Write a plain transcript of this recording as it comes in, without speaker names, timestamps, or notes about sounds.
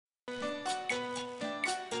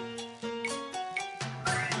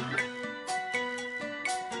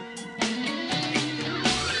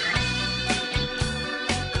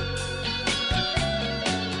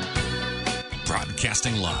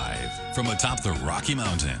Broadcasting live from atop the Rocky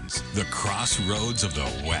Mountains, the crossroads of the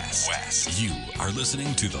West. You are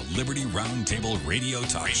listening to the Liberty Roundtable Radio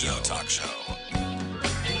Talk Show.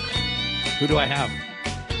 Who do I have?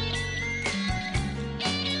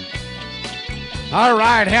 All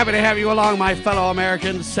right, happy to have you along, my fellow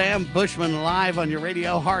Americans. Sam Bushman live on your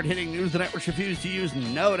radio. Hard-hitting news the networks refuse to use,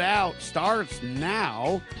 no doubt, starts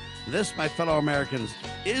now. This, my fellow Americans,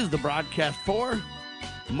 is the broadcast for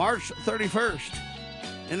March 31st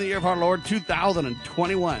in the year of our Lord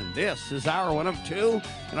 2021. This is hour one of two,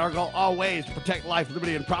 and our goal always to protect life,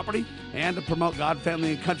 liberty, and property, and to promote God,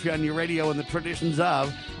 family, and country on your radio and the traditions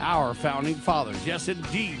of our founding fathers. Yes,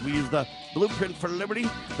 indeed, we use the blueprint for liberty,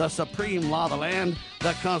 the supreme law of the land,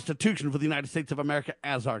 the Constitution for the United States of America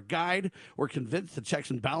as our guide. We're convinced the checks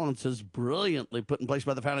and balances brilliantly put in place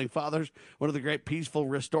by the founding fathers, one of the great peaceful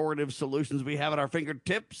restorative solutions we have at our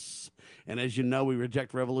fingertips. And as you know, we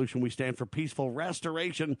reject revolution. We stand for peaceful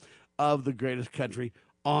restoration of the greatest country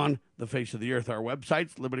on the face of the earth. Our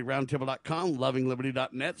websites, libertyroundtable.com,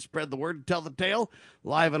 lovingliberty.net. Spread the word, tell the tale.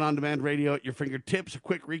 Live and on-demand radio at your fingertips. A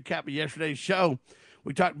quick recap of yesterday's show.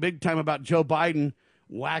 We talked big time about Joe Biden,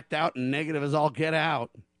 whacked out and negative as all get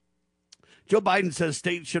out. Joe Biden says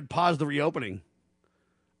states should pause the reopening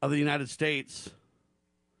of the United States.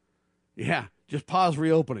 Yeah, just pause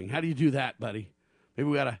reopening. How do you do that, buddy? Maybe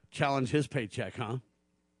we got to challenge his paycheck, huh?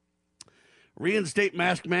 Reinstate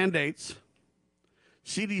mask mandates.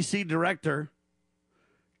 CDC Director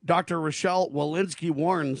Dr. Rochelle Walensky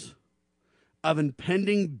warns of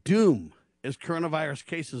impending doom as coronavirus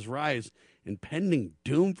cases rise. Impending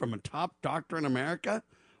doom from a top doctor in America?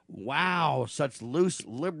 Wow, such loose,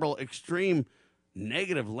 liberal, extreme,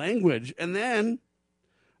 negative language. And then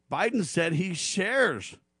Biden said he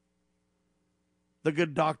shares the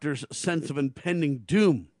good doctor's sense of impending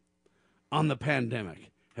doom on the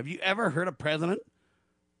pandemic. Have you ever heard a president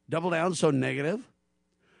double down so negative?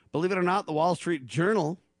 Believe it or not, the Wall Street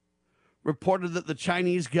Journal reported that the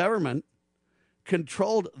Chinese government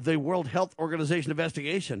controlled the World Health Organization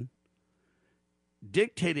investigation,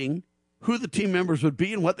 dictating who the team members would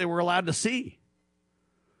be and what they were allowed to see.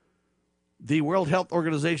 The World Health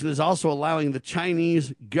Organization is also allowing the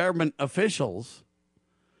Chinese government officials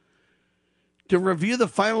to review the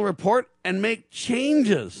final report and make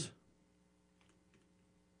changes.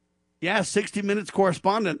 Yeah, 60 Minutes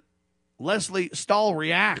correspondent Lesley Stahl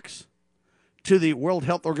reacts to the World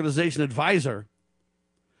Health Organization advisor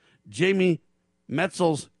Jamie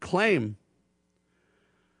Metzel's claim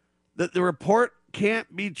that the report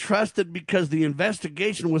can't be trusted because the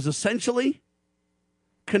investigation was essentially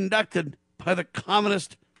conducted by the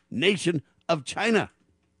communist nation of China.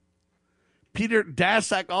 Peter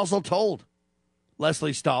Daszak also told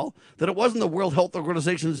Lesley Stahl that it wasn't the World Health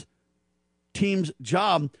Organization's team's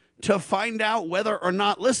job to find out whether or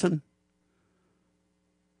not,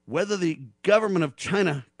 whether the government of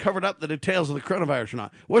China covered up the details of the coronavirus or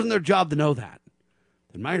not. It wasn't their job to know that.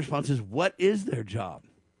 And my response is, what is their job?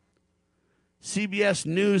 CBS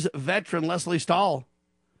News veteran Lesley Stahl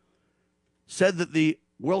said that the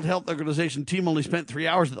World Health Organization team only spent 3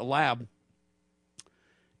 hours at the lab.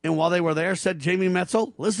 And while they were there, said Jamie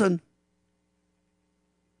Metzel, listen,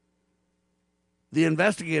 the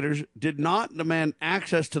investigators did not demand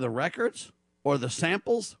access to the records or the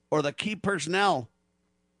samples or the key personnel.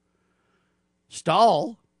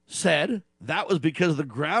 Stahl said that was because of the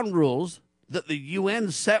ground rules that the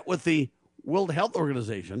UN set with the World Health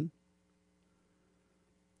Organization.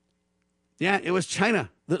 Yeah, it was China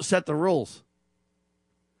that set the rules.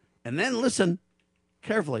 And then listen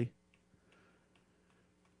carefully.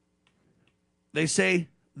 They say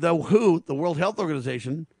the WHO, the World Health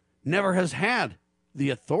Organization, never has had the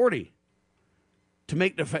authority to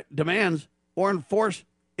make demands or enforce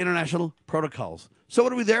international protocols. So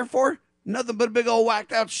what are we there for? Nothing but a big old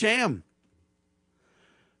whacked out sham.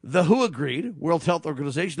 The WHO agreed, World Health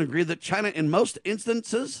Organization agreed that China, in most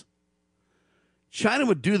instances, China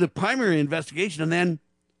would do the primary investigation and then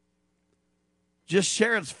just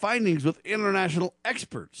share its findings with international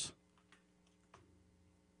experts.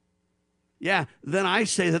 Yeah, then I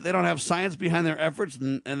say that they don't have science behind their efforts,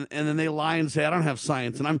 and then they lie and say, I don't have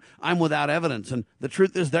science, and I'm without evidence. And the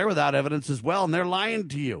truth is they're without evidence as well, and they're lying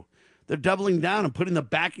to you. They're doubling down and putting the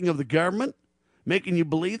backing of the government, making you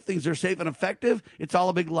believe things are safe and effective. It's all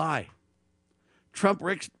a big lie. Trump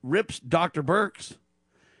rips Dr. Birx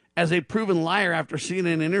as a proven liar after seeing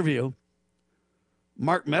an interview.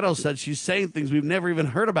 Mark Meadows said she's saying things we've never even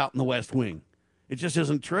heard about in the West Wing. It just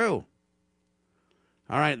isn't true.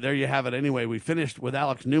 All right, there you have it. Anyway, we finished with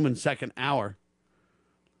Alex Newman's second hour.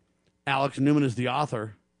 Alex Newman is the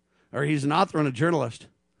author, or he's an author and a journalist.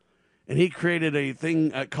 and he created a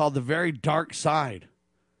thing called the very dark side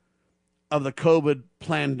of the COVID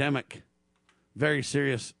pandemic. Very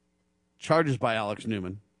serious charges by Alex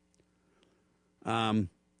Newman.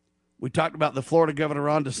 We talked about the Florida governor,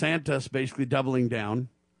 Ron DeSantis, basically doubling down.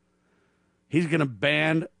 He's going to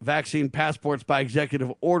ban vaccine passports by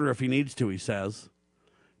executive order if he needs to, he says.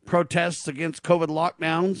 Protests against COVID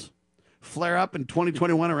lockdowns flare up in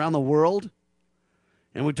 2021 around the world.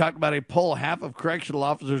 And we talked about a poll. Half of correctional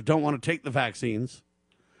officers don't want to take the vaccines.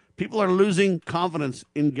 People are losing confidence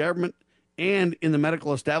in government and in the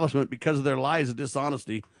medical establishment because of their lies and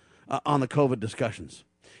dishonesty on the COVID discussions.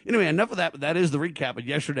 Anyway, enough of that, but that is the recap of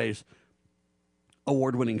yesterday's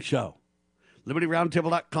award-winning show.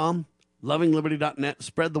 LibertyRoundtable.com, LovingLiberty.net.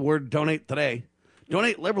 Spread the word. Donate today.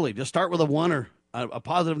 Donate liberally. Just start with a 1 or a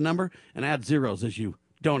positive number and add zeros as you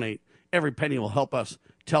donate. Every penny will help us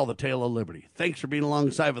tell the tale of liberty. Thanks for being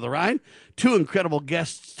alongside for the ride. 2 incredible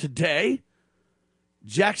guests today.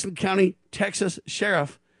 Jackson County, Texas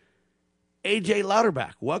Sheriff A.J.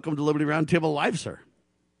 Louderback. Welcome to Liberty Roundtable Live, sir.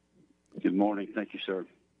 Good morning. Thank you, sir.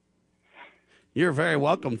 You're very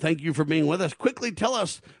welcome. Thank you for being with us. Quickly tell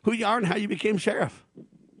us who you are and how you became sheriff.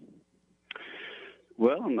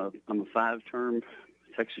 Well, I'm a 5-term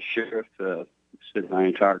Texas sheriff. Spent my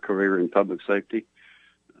entire career in public safety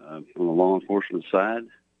on the law enforcement side,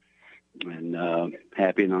 and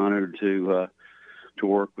happy and honored to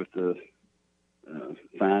work with the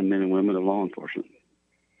fine men and women of law enforcement.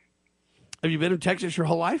 Have you been in Texas your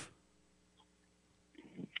whole life?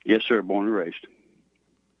 Yes, sir. Born and raised.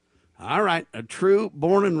 All right. A true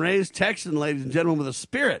born and raised Texan, ladies and gentlemen, with a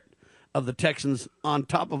spirit of the Texans on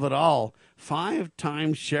top of it all.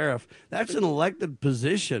 5-time sheriff. That's an elected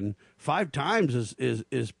position. 5 times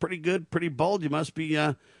is pretty good, pretty bold. You must be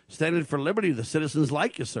standing for liberty. The citizens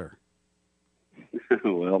like you, sir.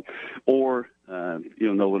 Well, or,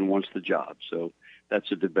 no one wants the job. So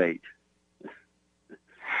that's a debate.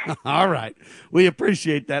 All right. We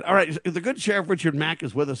appreciate that. All right. The good Sheriff Richard Mack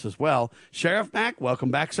is with us as well. Sheriff Mack, welcome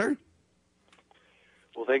back, sir.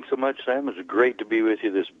 Well, thanks so much, Sam. It's great to be with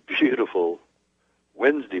you this beautiful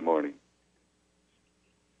Wednesday morning.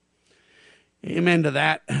 Amen to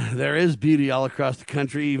that. There is beauty all across the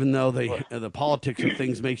country, even though the politics of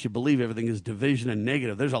things makes you believe everything is division and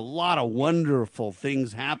negative. There's a lot of wonderful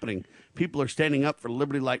things happening. People are standing up for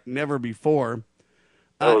liberty like never before.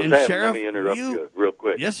 And Sam, Sheriff, let me interrupt you real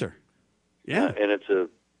quick. Yes, sir. Yeah. And it's a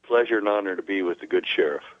pleasure and honor to be with the good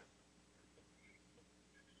sheriff.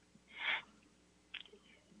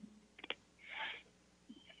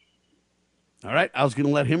 All right. I was going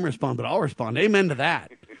to let him respond, but I'll respond. Amen to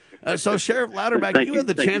that. So, Sheriff Louderback, you had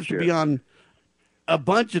the chance to be on a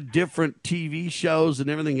bunch of different TV shows and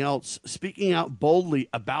everything else, speaking out boldly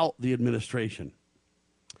about the administration.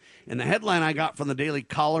 And the headline I got from the Daily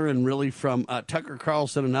Caller and really from Tucker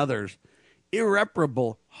Carlson and others,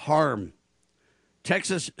 irreparable harm.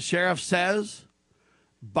 Texas sheriff says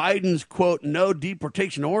Biden's, quote, no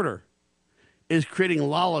deportation order is creating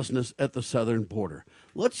lawlessness at the southern border.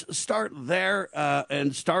 Let's start there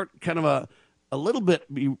and start kind of a little bit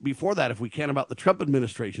before that, if we can, about the Trump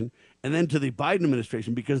administration and then to the Biden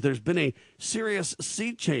administration, because there's been a serious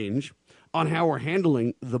sea change on how we're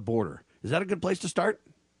handling the border. Is that a good place to start?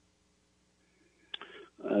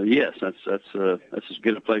 Yes, that's as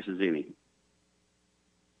good a place as any.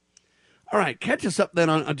 All right, catch us up then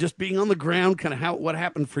on just being on the ground, kind of what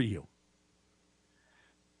happened for you.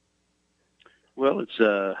 Well, it's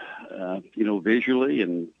visually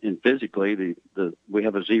and physically, we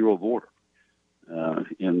have a zero border,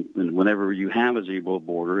 and whenever you have a zero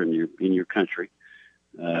border in your country,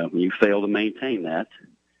 when you fail to maintain that,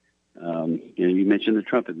 you mentioned the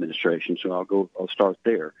Trump administration, so I'll start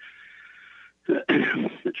there.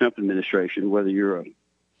 The Trump administration, whether you're a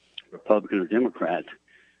Republican or Democrat,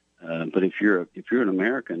 but if you're an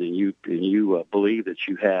American and you believe that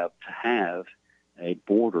you have to have a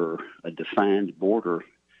border, a defined border,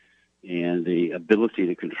 and the ability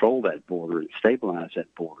to control that border and stabilize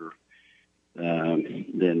that border,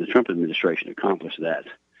 then the Trump administration accomplished that.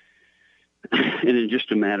 And in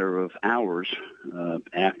just a matter of hours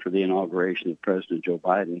after the inauguration of President Joe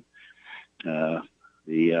Biden,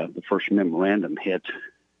 the first memorandum hit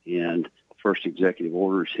and first executive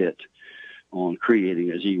orders hit on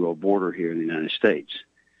creating a zero border here in the United States.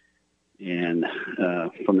 And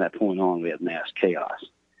from that point on, we had mass chaos.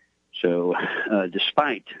 So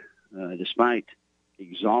despite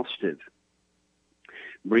exhaustive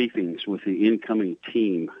briefings with the incoming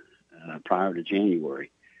team prior to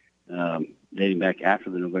January, dating back after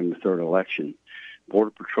the November 3rd election,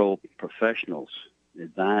 Border Patrol professionals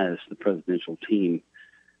advised the presidential team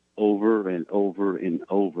over and over and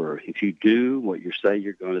over. If you do what you say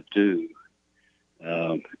you're going to do,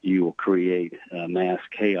 you will create mass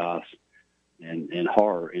chaos and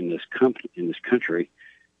horror in this country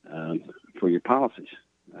for your policies.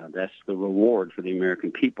 That's the reward for the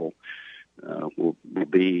American people. Will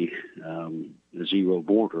be the zero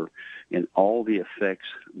border and all the effects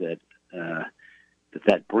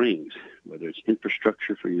that brings, whether it's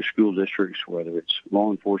infrastructure for your school districts, whether it's law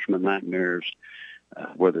enforcement nightmares,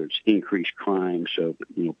 whether it's increased crime. So,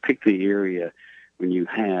 pick the area when you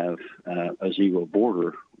have a zero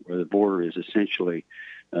border, where the border is essentially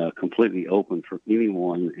completely open for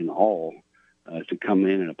anyone and all to come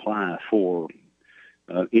in and apply for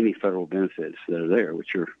any federal benefits that are there,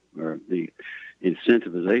 which are the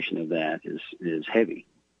incentivization of that is heavy.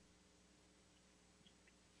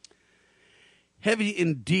 Heavy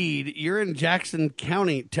indeed. You're in Jackson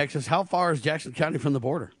County, Texas. How far is Jackson County from the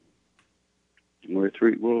border? We're a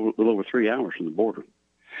little over 3 hours from the border.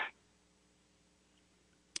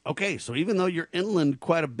 Okay, so even though you're inland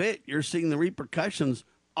quite a bit, you're seeing the repercussions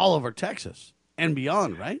all over Texas and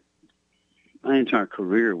beyond, right? My entire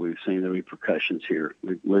career, we've seen the repercussions here.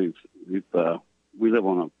 We live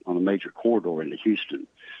on a major corridor into Houston,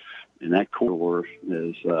 and that corridor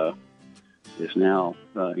is now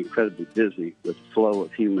incredibly busy with the flow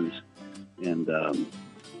of humans and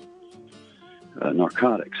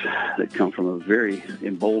narcotics that come from a very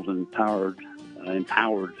emboldened,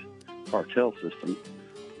 empowered cartel system.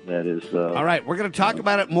 That is all right. We're going to talk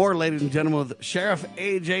about it more, ladies and gentlemen, with Sheriff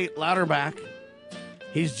A.J. Louderback.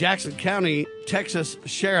 He's Jackson County, Texas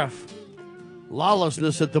Sheriff.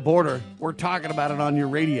 Lawlessness at the border. We're talking about it on your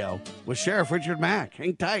radio with Sheriff Richard Mack.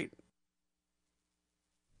 Hang tight.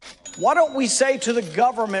 Why don't we say to the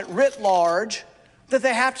government writ large that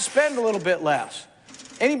they have to spend a little bit less?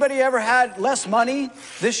 Anybody ever had less money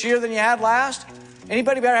this year than you had last?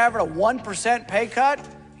 Anybody ever having a 1% pay cut?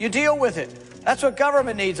 You deal with it. That's what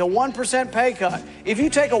government needs, a 1% pay cut. If you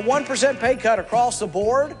take a 1% pay cut across the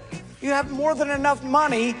board, you have more than enough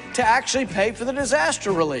money to actually pay for the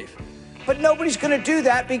disaster relief. But nobody's going to do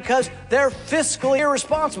that because they're fiscally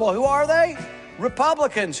irresponsible. Who are they?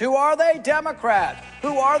 Republicans. Who are they? Democrats.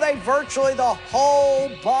 Who are they? Virtually the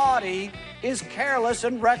whole body is careless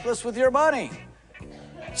and reckless with your money.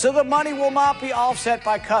 So the money will not be offset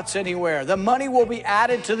by cuts anywhere. The money will be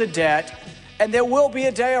added to the debt, and there will be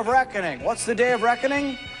a day of reckoning. What's the day of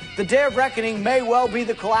reckoning? The day of reckoning may well be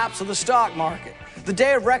the collapse of the stock market. The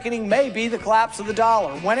day of reckoning may be the collapse of the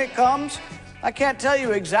dollar. When it comes, I can't tell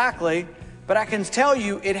you exactly, but I can tell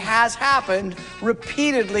you it has happened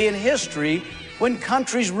repeatedly in history when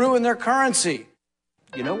countries ruin their currency.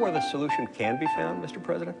 You know where the solution can be found, Mr.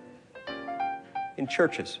 President? In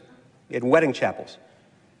churches, in wedding chapels,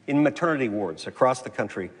 in maternity wards across the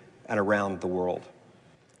country and around the world.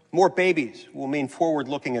 More babies will mean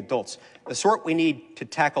forward-looking adults, the sort we need to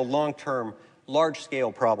tackle long-term,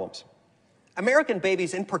 large-scale problems. American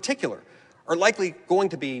babies in particular are likely going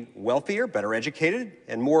to be wealthier, better educated,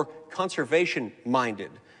 and more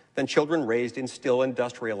conservation-minded than children raised in still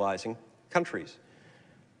industrializing countries.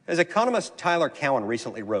 As economist Tyler Cowen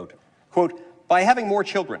recently wrote, quote, "By having more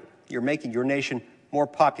children, you're making your nation more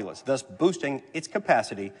populous, thus boosting its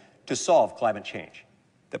capacity to solve climate change.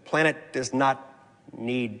 The planet does not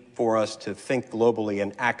need for us to think globally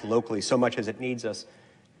and act locally so much as it needs us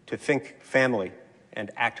to think family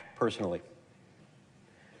and act personally.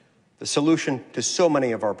 The solution to so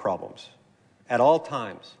many of our problems, at all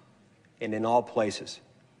times and in all places,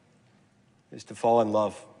 is to fall in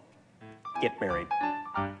love, get married,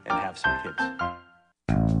 and have some kids."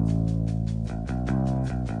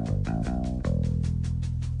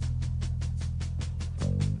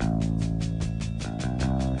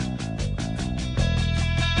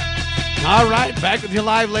 All right, back with you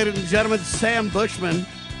live, ladies and gentlemen. Sam Bushman,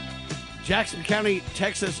 Jackson County,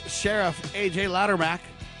 Texas Sheriff A.J. Louderback,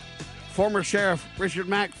 former Sheriff Richard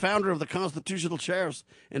Mack, founder of the Constitutional Sheriffs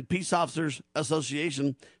and Peace Officers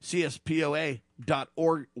Association,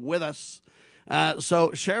 CSPOA.org, with us.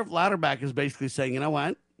 So Sheriff Louderback is basically saying, you know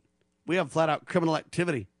what? We have flat-out criminal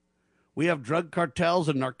activity. We have drug cartels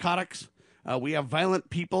and narcotics. We have violent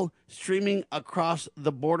people streaming across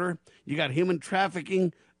the border. You got human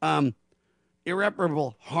trafficking.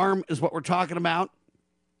 Irreparable harm is what we're talking about.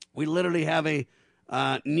 We literally have a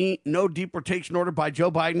no deportation order by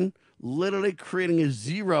Joe Biden, literally creating a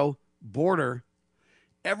zero border.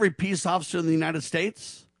 Every peace officer in the United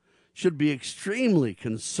States should be extremely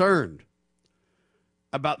concerned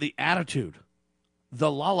about the attitude,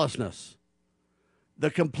 the lawlessness,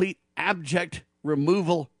 the complete abject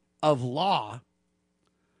removal of law.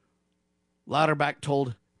 Louderback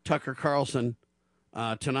told Tucker Carlson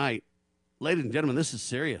tonight. Ladies and gentlemen, this is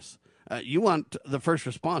serious. You want the first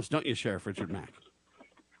response, don't you, Sheriff Richard Mack?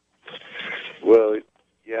 Well,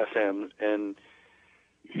 yeah, Sam, and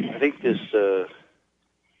I think this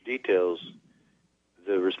details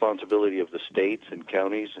the responsibility of the states and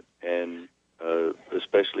counties and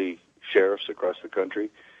especially sheriffs across the country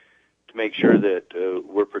to make sure that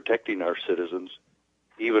we're protecting our citizens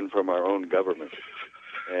even from our own government.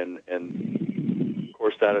 And of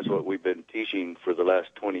course, that is what we've been teaching for the last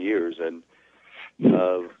 20 years. And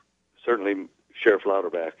certainly Sheriff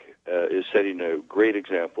Louderback is setting a great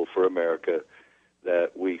example for America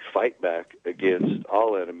that we fight back against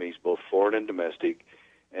all enemies, both foreign and domestic,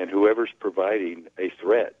 and whoever's providing a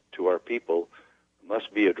threat to our people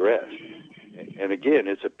must be addressed. And again,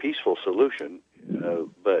 it's a peaceful solution,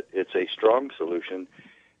 but it's a strong solution.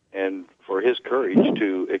 And for his courage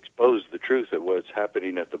to expose the truth of what's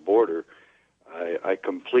happening at the border, I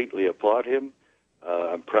completely applaud him.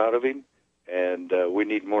 I'm proud of him. And we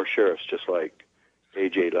need more sheriffs just like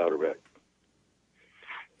A.J. Louderback.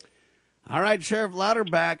 All right, Sheriff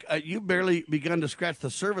Louderback, you barely begun to scratch the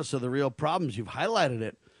surface of the real problems. You've highlighted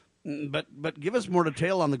it. But give us more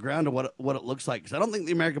detail on the ground of what it looks like, because I don't think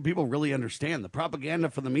the American people really understand. The propaganda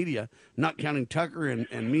for the media, not counting Tucker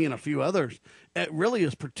and me and a few others, it really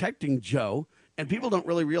is protecting Joe, and people don't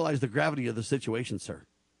really realize the gravity of the situation, sir.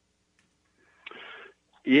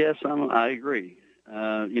 Yes, I agree.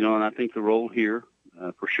 And I think the role here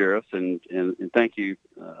for sheriffs, and thank you,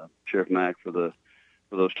 Sheriff Mack, for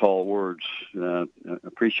those tall words.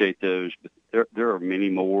 Appreciate those. But there are many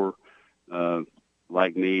more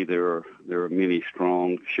like me. There are many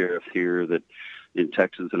strong sheriffs here that in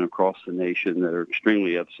Texas and across the nation that are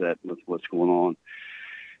extremely upset with what's going on,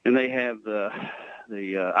 and they have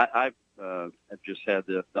I've just had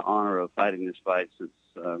the honor of fighting this fight since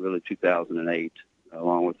really 2008,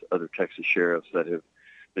 along with other Texas sheriffs that have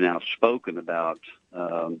been outspoken about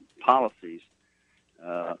policies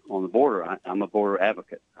on the border. I'm a border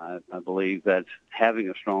advocate. I believe that having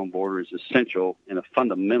a strong border is essential and a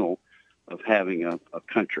fundamental of having a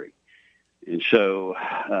country. And so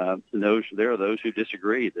there are those who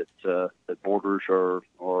disagree that borders are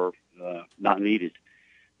not needed,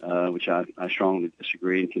 which I strongly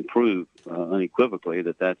disagree and can prove unequivocally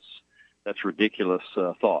that's ridiculous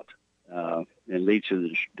thought and leads to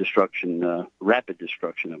the destruction, rapid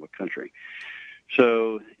destruction of a country.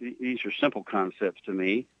 So these are simple concepts to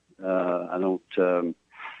me. I don't,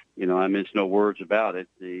 I mince no words about it.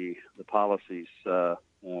 The policies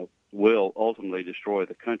will ultimately destroy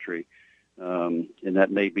the country, and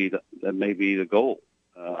that may be the goal.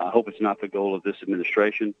 I hope it's not the goal of this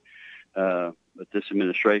administration, but this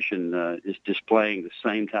administration is displaying the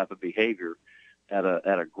same type of behavior at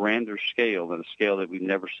a grander scale, at a scale that we've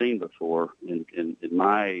never seen before. In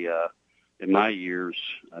my years,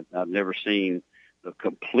 I've never seen the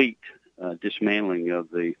complete dismantling of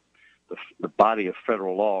the body of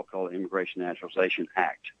federal law called the Immigration Naturalization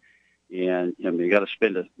Act. And you got to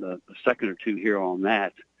spend a second or two here on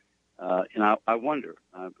that. And I wonder.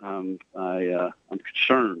 I'm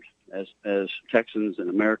concerned, as Texans and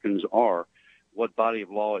Americans are, what body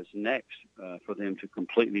of law is next for them to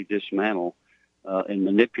completely dismantle and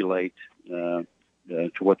manipulate to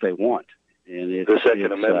what they want. And the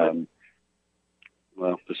Second Amendment.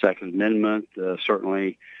 The Second Amendment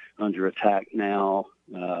certainly under attack now,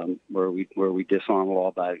 where we disarm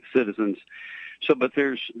law-abiding citizens. So, but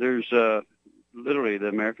there's literally the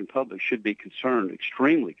American public should be concerned,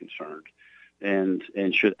 extremely concerned, and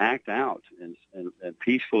should act out and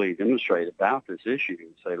peacefully demonstrate about this issue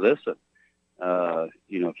and say, listen,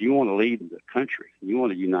 if you want to lead the country, you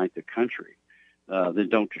want to unite the country, then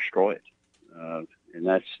don't destroy it. And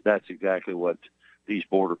that's exactly what these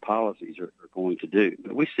border policies are going to do.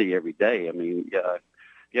 But we see every day. I mean,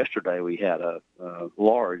 yesterday we had a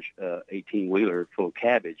large 18-wheeler full of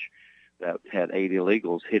cabbage that had 8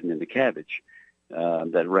 illegals hidden in the cabbage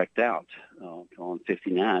that wrecked out on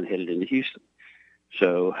 59 headed into Houston.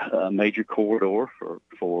 So a major corridor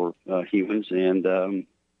for humans and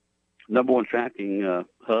number one trafficking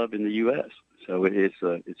hub in the U.S. So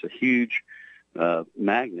it's a huge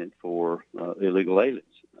magnet for illegal aliens.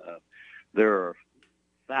 There are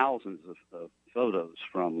thousands of photos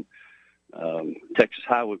from Texas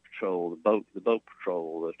Highway Patrol, the boat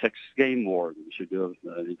patrol, the Texas Game Wardens, who do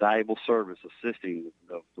an invaluable service assisting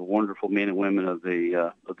the wonderful men and women of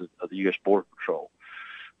the U.S. Border Patrol.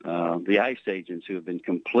 The ICE agents who have been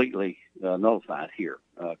completely nullified here,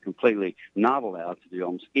 completely noveled out to do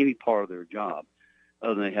almost any part of their job,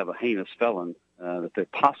 other than they have a heinous felon that they're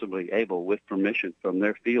possibly able, with permission from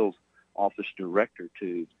their field office director,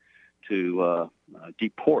 to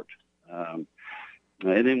deport.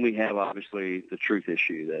 And then we have obviously the truth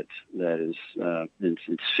issue that is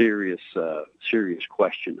it's serious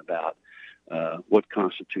question about what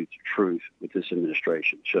constitutes truth with this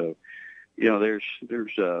administration. So, there's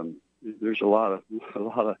a lot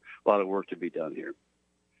of work to be done here.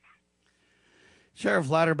 Sheriff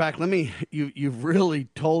Louderback, you've really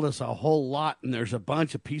told us a whole lot, and there's a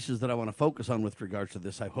bunch of pieces that I want to focus on with regards to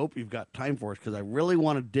this. I hope you've got time for us, because I really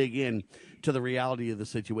want to dig in to the reality of the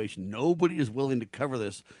situation. Nobody is willing to cover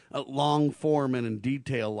this long form and in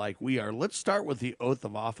detail like we are. Let's start with the oath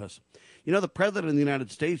of office. The President of the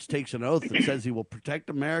United States takes an oath that says he will protect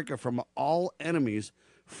America from all enemies,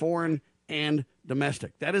 foreign and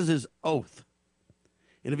domestic. That is his oath.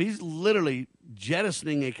 And if he's literally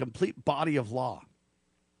jettisoning a complete body of law,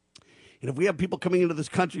 and if we have people coming into this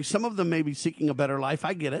country, some of them may be seeking a better life.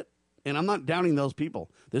 I get it. And I'm not downing those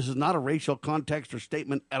people. This is not a racial context or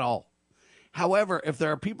statement at all. However, if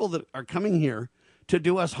there are people that are coming here to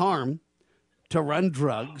do us harm, to run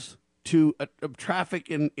drugs, to traffic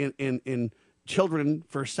in children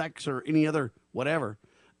for sex or any other whatever,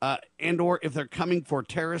 and or if they're coming for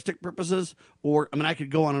terroristic purposes, I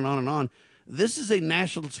could go on and on and on. This is a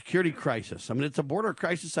national security crisis. It's a border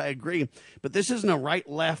crisis, I agree, but this isn't a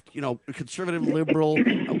right-left, conservative, liberal,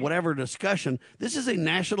 whatever discussion. This is a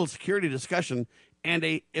national security discussion, and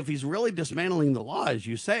if he's really dismantling the law, as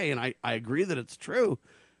you say, and I agree that it's true,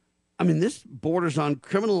 this borders on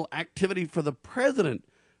criminal activity for the president,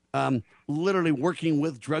 literally working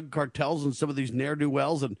with drug cartels and some of these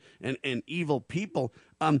ne'er-do-wells and evil people.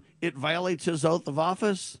 It violates his oath of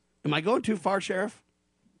office. Am I going too far, Sheriff?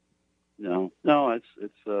 No,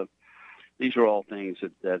 it's these are all things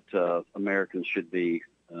that Americans should be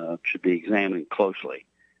examining closely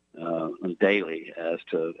daily as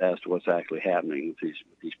to what's actually happening with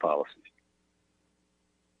these policies.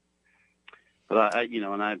 But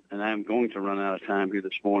I'm going to run out of time here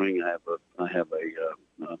this morning. I have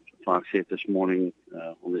a Fox hit this morning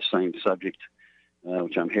on this same subject,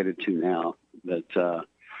 which I'm headed to now. But I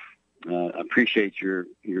appreciate your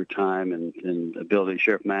time and ability,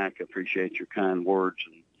 Sheriff Mack. I appreciate your kind words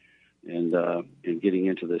and getting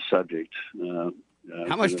into this subject.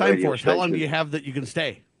 How much time for us? How long do you have that you can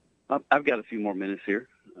stay? I've got a few more minutes here.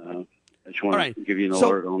 I just want to give you an So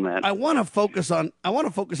alert on that. I want to focus on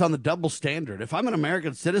the double standard. If I'm an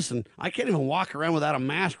American citizen, I can't even walk around without a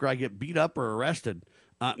mask or I get beat up or arrested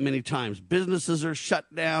many times. Businesses are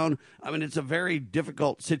shut down. It's a very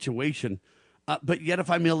difficult situation. But yet if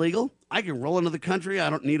I'm illegal, I can roll into the country. I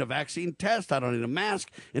don't need a vaccine test. I don't need a mask.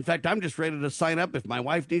 In fact, I'm just ready to sign up. If my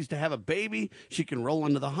wife needs to have a baby, she can roll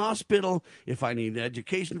into the hospital. If I need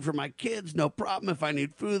education for my kids, no problem. If I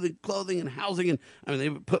need food and clothing and housing, and they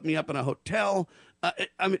would put me up in a hotel.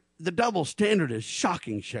 The double standard is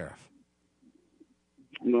shocking, Sheriff.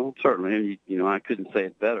 Well, certainly, and I couldn't say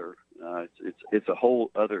it better. It's a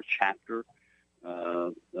whole other chapter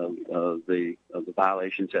of the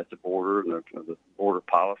violations at the border and the border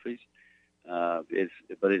policies. But it's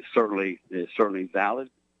certainly valid.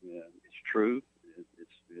 It's true.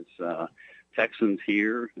 It's Texans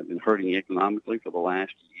here have been hurting economically for the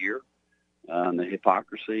last year. And the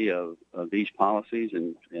hypocrisy of these policies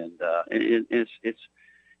and it's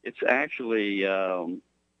actually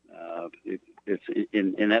it's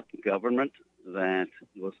inept government that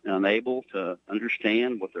was unable to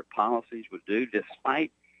understand what their policies would do,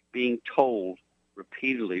 despite being told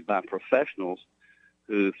repeatedly by professionals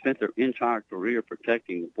who spent their entire career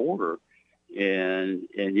protecting the border, and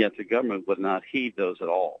yet the government would not heed those at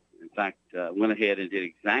all. In fact, went ahead and did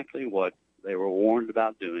exactly what they were warned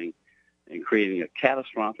about doing, and creating a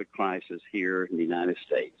catastrophic crisis here in the United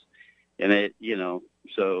States. And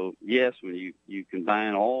so yes, when you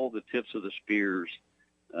combine all the tips of the spears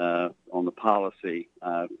on the policy,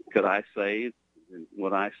 could I say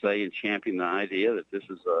what I say and champion the idea that this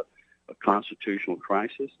is a constitutional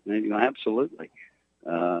crisis? Absolutely.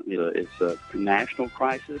 It's a national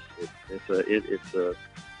crisis. It's the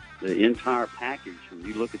entire package. When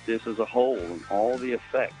you look at this as a whole and all the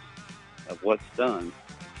effects of what's done,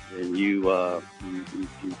 then you have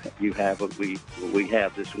what we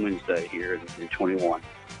have this Wednesday here in 21.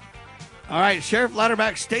 All right, Sheriff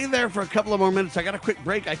Louderback, stay there for a couple of more minutes. I got a quick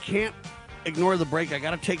break. I can't ignore the break. I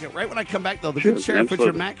got to take it right when I come back, though. The good Sheriff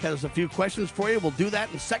Richard Mack has a few questions for you. We'll do that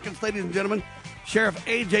in seconds, ladies and gentlemen. Sheriff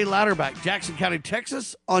A.J. Louderback, Jackson County,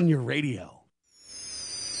 Texas, on your radio.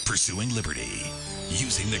 Pursuing liberty,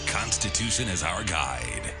 using the Constitution as our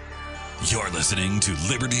guide. You're listening to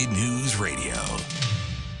Liberty News Radio.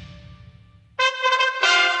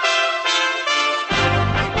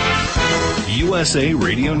 USA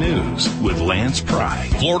Radio News with Lance Pry.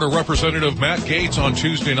 Florida Representative Matt Gaetz on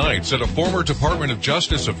Tuesday night said a former Department of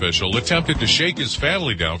Justice official attempted to shake his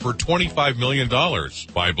family down for $25 million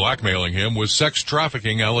by blackmailing him with sex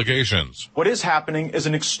trafficking allegations. What is happening is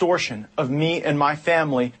an extortion of me and my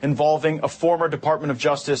family involving a former Department of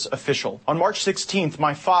Justice official. On March 16th,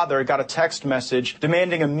 my father got a text message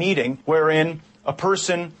demanding a meeting wherein a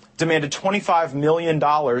person demanded $25 million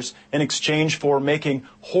in exchange for making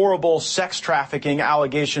horrible sex trafficking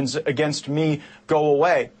allegations against me go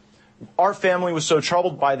away. Our family was so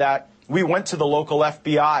troubled by that, we went to the local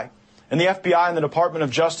FBI. And the FBI and the Department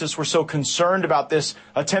of Justice were so concerned about this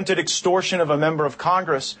attempted extortion of a member of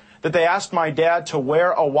Congress that they asked my dad to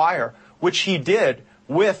wear a wire, which he did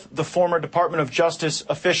with the former Department of Justice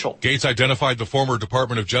official. Gaetz identified the former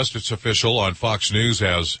Department of Justice official on Fox News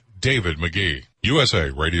as David McGee. USA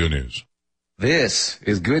Radio News. This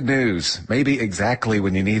is good news, maybe exactly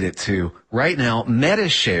when you need it to. Right now,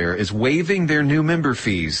 Medi-Share is waiving their new member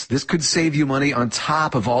fees. This could save you money on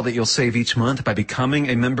top of all that you'll save each month by becoming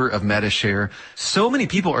a member of Medi-Share. So many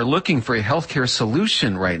people are looking for a healthcare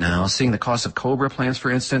solution right now, seeing the cost of COBRA plans, for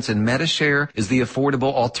instance, and Medi-Share is the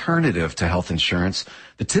affordable alternative to health insurance.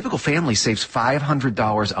 The typical family saves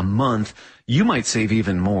 $500 a month. You might save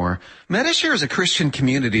even more. Medi-Share is a Christian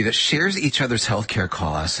community that shares each other's healthcare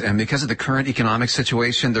costs, and because of the current economic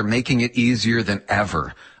situation, they're making it easier than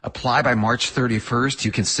ever. Apply by March 31st.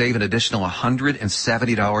 You can save an additional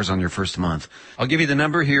 $170 on your first month. I'll give you the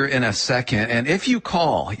number here in a second, and if you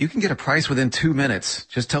call, you can get a price within 2 minutes.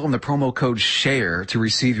 Just tell them the promo code SHARE to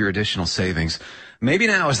receive your additional savings. Maybe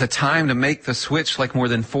now is the time to make the switch like more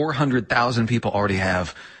than 400,000 people already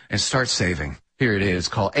have and start saving. Here it is.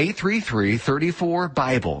 Call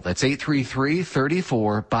 833-34-BIBLE. That's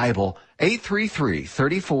 833-34-BIBLE.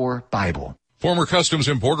 833-34-BIBLE. Former Customs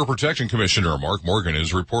and Border Protection Commissioner Mark Morgan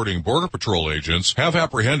is reporting Border Patrol agents have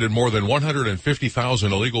apprehended more than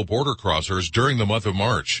 150,000 illegal border crossers during the month of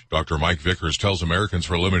March. Dr. Mike Vickers tells Americans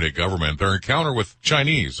for Limited Government their encounter with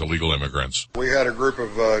Chinese illegal immigrants. We had a group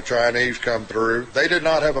of Chinese come through. They did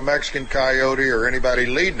not have a Mexican coyote or anybody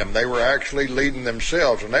leading them. They were actually leading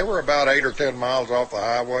themselves, and they were about 8 or 10 miles off the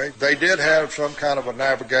highway. They did have some kind of a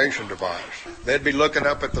navigation device. They'd be looking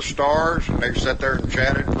up at the stars, and they'd sit there and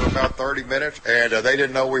chatted for about 30 minutes. And they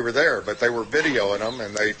didn't know we were there, but they were videoing them,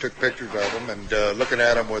 and they took pictures of them and looking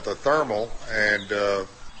at them with a thermal. And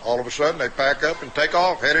all of a sudden, they pack up and take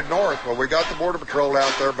off, headed north. Well, we got the Border Patrol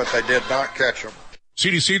out there, but they did not catch them.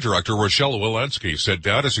 CDC Director Rochelle Walensky said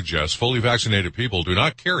data suggests fully vaccinated people do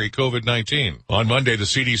not carry COVID-19. On Monday, the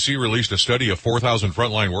CDC released a study of 4,000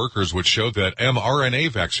 frontline workers which showed that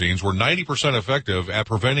mRNA vaccines were 90% effective at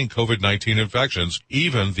preventing COVID-19 infections,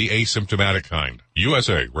 even the asymptomatic kind.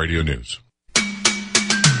 USA Radio News.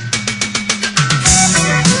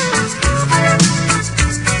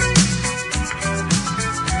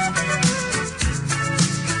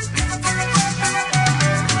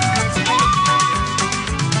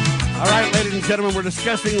 All right, ladies and gentlemen, we're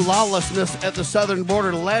discussing lawlessness at the southern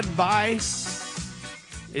border led by, is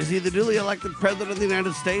he the newly elected president of the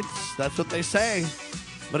United States? That's what they say.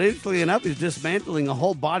 But interestingly enough, he's dismantling a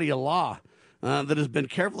whole body of law that has been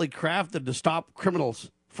carefully crafted to stop criminals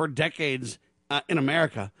for decades in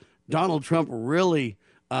America. Donald Trump really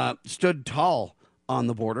stood tall on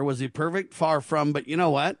the border. Was he perfect? Far from. But you know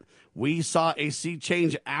what? We saw a sea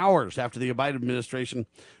change hours after the Biden administration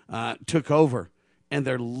took over. And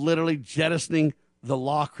they're literally jettisoning the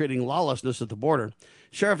law, creating lawlessness at the border.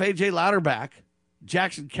 Sheriff A.J. Louderback,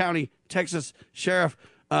 Jackson County, Texas Sheriff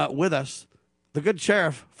with us. The good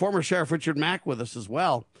sheriff, former Sheriff Richard Mack with us as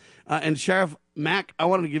well. And Sheriff Mack, I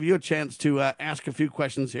wanted to give you a chance to ask a few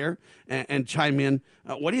questions here and chime in.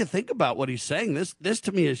 What do you think about what he's saying? This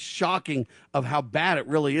to me is shocking of how bad it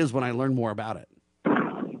really is when I learn more about it.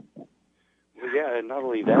 Well, yeah, and not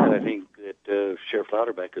only that, I think that Sheriff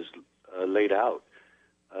Louderback has laid out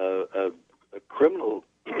a criminal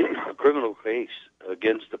case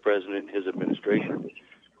against the president and his administration.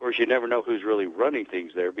 Of course, you never know who's really running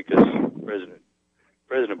things there because President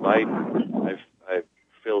Biden, I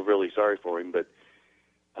feel really sorry for him, but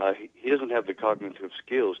he doesn't have the cognitive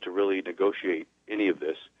skills to really negotiate any of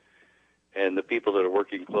this. And the people that are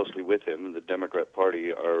working closely with him, the Democrat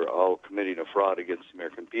Party, are all committing a fraud against the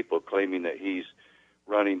American people, claiming that he's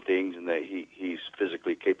running things and that he's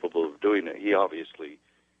physically capable of doing it. He obviously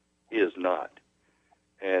is not.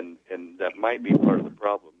 And that might be part of the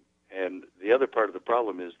problem. And the other part of the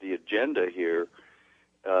problem is the agenda here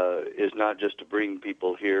is not just to bring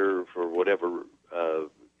people here for whatever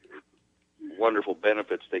wonderful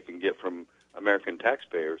benefits they can get from American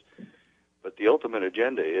taxpayers, but the ultimate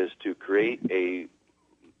agenda is to create a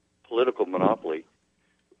political monopoly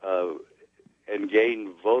and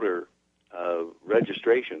gain voter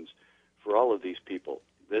registrations for all of these people.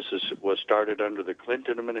 This was started under the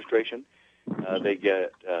Clinton administration. They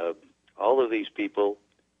get all of these people,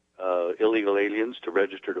 illegal aliens, to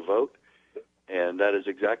register to vote, and that is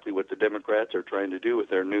exactly what the Democrats are trying to do with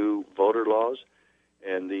their new voter laws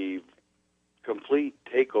and the complete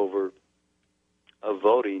takeover of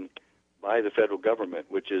voting by the federal government,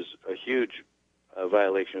 which is a huge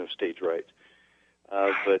violation of states' rights.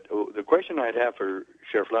 But the question I'd have for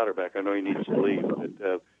Sheriff Louderback, I know he needs to leave, but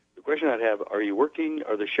the question I'd have, are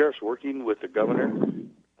the sheriffs working with the governor,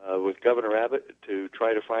 with Governor Abbott, to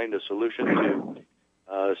try to find a solution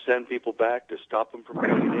to send people back, to stop them from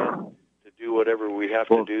coming in, to do whatever we have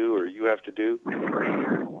to do or you have to do?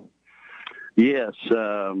 Yes,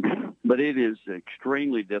 but it is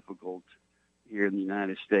extremely difficult here in the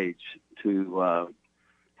United States to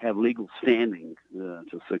have legal standing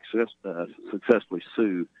to successfully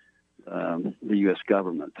sue the U.S.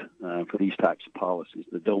 government for these types of policies.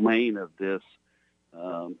 The domain of this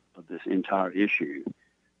entire issue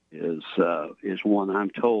is one, I'm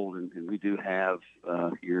told, and we do have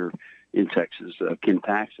here in Texas Ken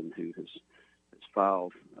Paxton, who has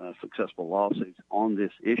filed successful lawsuits on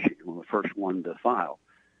this issue. Well, the first one to file,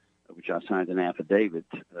 which I signed an affidavit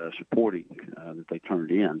supporting that they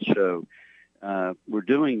turned in. So we're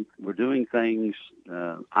doing things.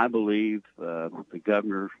 I believe the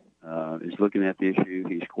governor is looking at the issue.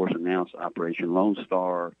 He's of course announced Operation Lone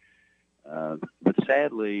Star, but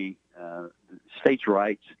sadly, states'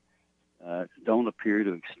 rights don't appear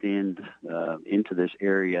to extend into this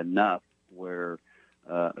area enough where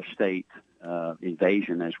a state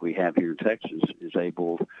invasion, as we have here in Texas, is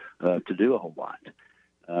able to do a whole lot.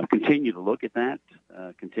 Continue to look at that.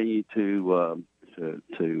 Continue to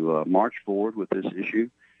march forward with this issue,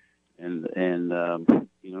 and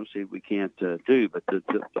see what we can't do. But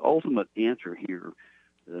the ultimate answer here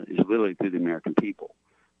is literally through the American people,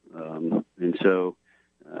 and so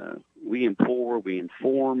we implore, we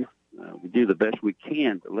inform, we do the best we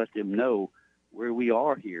can to let them know where we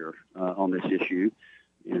are here on this issue,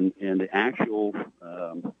 and the actual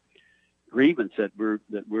grievance that we're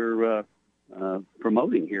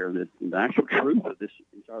promoting here, the actual truth of this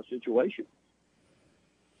entire situation.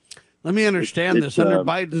 Let me understand this. Under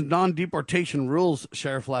Biden's non-deportation rules,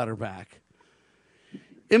 Sheriff Louderback,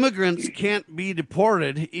 immigrants can't be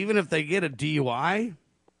deported even if they get a DUI,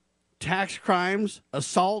 tax crimes,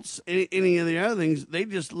 assaults, any of the other things. They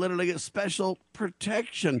just literally get special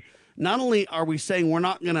protection. Not only are we saying we're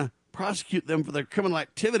not going to prosecute them for their criminal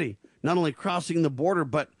activity, not only crossing the border,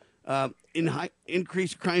 but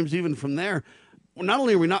increased crimes even from there. Not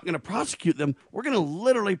only are we not going to prosecute them, we're going to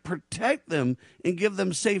literally protect them and give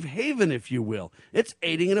them safe haven, if you will. It's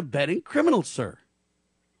aiding and abetting criminals, sir.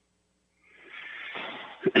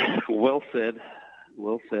 Well said.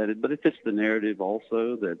 But it fits the narrative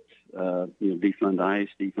also that defund ICE,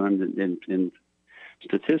 defund, and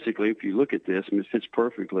statistically, if you look at this, it fits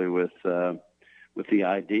perfectly with the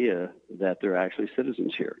idea that they're actually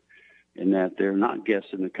citizens here, and that they're not guests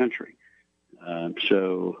in the country.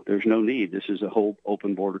 So there's no need. This is a whole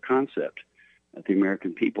open border concept that the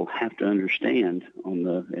American people have to understand on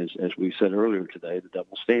as we said earlier today, the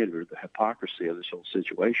double standard, the hypocrisy of this whole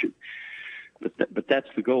situation. But that's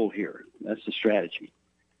the goal here. That's the strategy.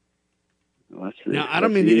 Now, I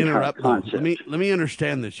don't mean to interrupt. Let me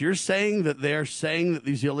understand this. You're saying that they're saying that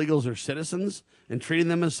these illegals are citizens and treating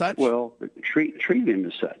them as such? Well, treating them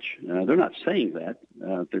as such. They're not saying that.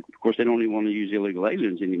 Of course, they don't even want to use illegal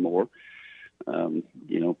aliens anymore,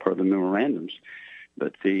 per the memorandums.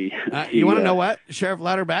 But you want to know what, Sheriff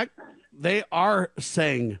Louderback? They are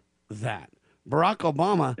saying that. Barack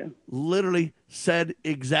Obama literally said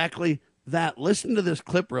exactly that. Listen to this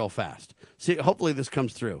clip real fast. See, hopefully this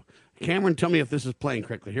comes through. Cameron, tell me if this is playing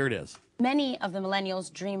correctly. Here it is. Many of the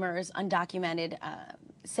millennials, dreamers, undocumented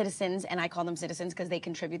citizens, and I call them citizens because they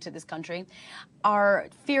contribute to this country, are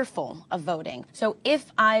fearful of voting. So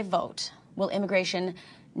if I vote, will immigration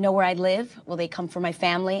know where I live? Will they come for my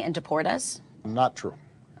family and deport us? Not true.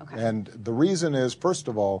 Okay. And the reason is, first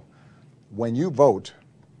of all, when you vote,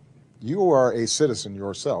 you are a citizen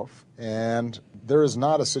yourself, and there is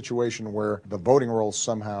not a situation where the voting rolls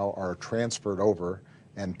somehow are transferred over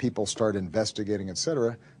and people start investigating,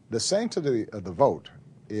 etc. The sanctity of the vote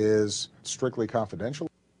is strictly confidential.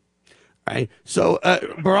 All right. So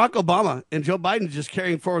Barack Obama and Joe Biden just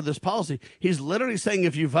carrying forward this policy. He's literally saying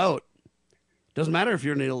if you vote, doesn't matter if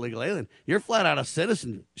you're an illegal alien, you're flat out a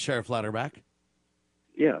citizen, Sheriff Louderback.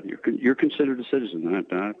 Yeah, you're considered a citizen.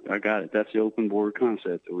 I got it. That's the open border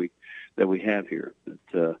concept that we have here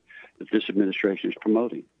that this administration is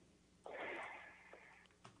promoting.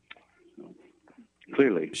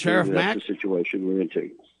 clearly, Sheriff that's Mack, the situation we're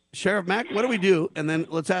into. Sheriff Mack, what do we do? And then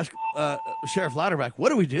let's ask Sheriff Louderback, what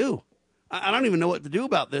do we do? I don't even know what to do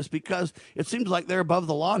about this because it seems like they're above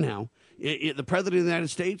the law now. The President of the United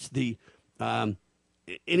States,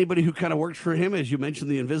 anybody who kind of works for him, as you mentioned,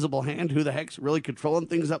 the invisible hand, who the heck's really controlling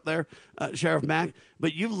things up there, Sheriff Mack?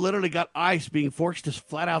 But you've literally got ICE being forced to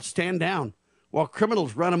flat out stand down while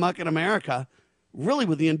criminals run amok in America, really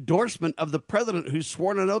with the endorsement of the president who's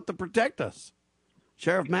sworn an oath to protect us.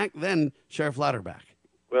 Sheriff Mack, then Sheriff Louderback.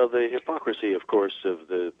 Well, the hypocrisy, of course, of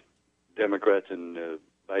the Democrats and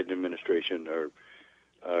Biden administration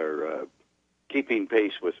are keeping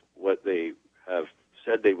pace with what they have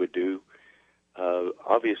said they would do.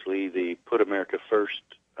 Obviously, the Put America First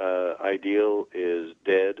ideal is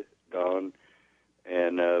dead, gone,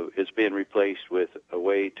 and it's being replaced with a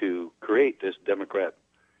way to create this Democrat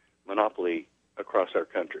monopoly across our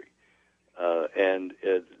country. And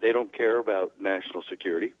they don't care about national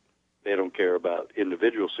security. They don't care about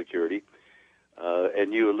individual security.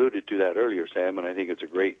 And you alluded to that earlier, Sam, and I think it's a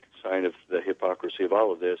great sign of the hypocrisy of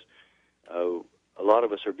all of this. A lot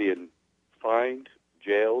of us are being fined,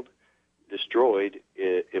 jailed, destroyed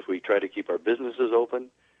if we try to keep our businesses open.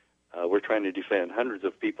 We're trying to defend hundreds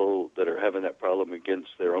of people that are having that problem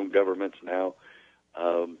against their own governments now.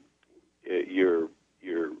 You're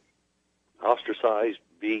ostracized,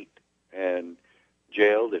 beat, and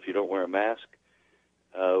jailed if you don't wear a mask.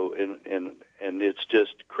 And it's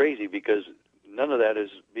just crazy because none of that is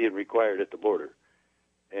being required at the border.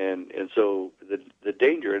 And so the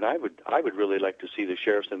danger, and I would really like to see the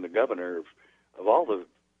sheriffs and the governor of all the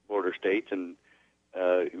border states and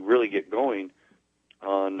really get going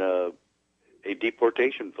on a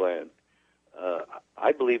deportation plan.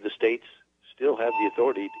 I believe the states still have the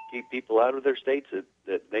authority to keep people out of their states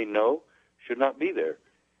that they know should not be there.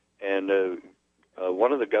 And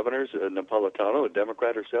one of the governors, Napolitano, a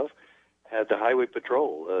Democrat herself, had the Highway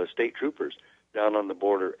Patrol, state troopers, down on the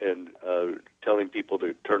border and telling people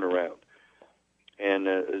to turn around. And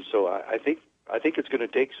so I think it's going to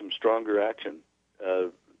take some stronger action,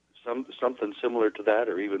 something similar to that,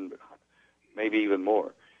 or maybe even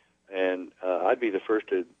more. And I'd be the first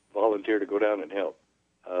to volunteer to go down and help.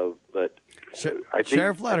 But I think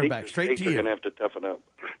Sheriff Louderback, straight to you. We're going to have to toughen up.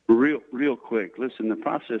 Real quick. Listen, the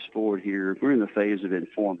process forward here, we're in the phase of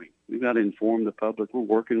informing. We've got to inform the public. We're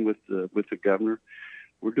working with the governor.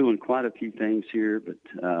 We're doing quite a few things here, but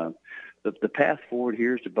the path forward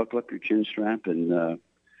here is to buckle up your chin strap and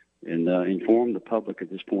inform the public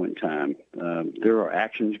at this point in time. There are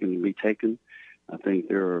actions going to be taken. I think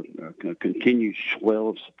there are a continued swell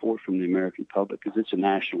of support from the American public because it's a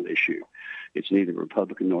national issue. It's neither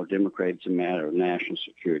Republican nor Democrat. It's a matter of national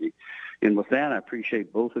security. And with that, I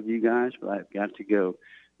appreciate both of you guys, but I've got to go.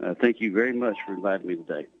 Thank you very much for inviting me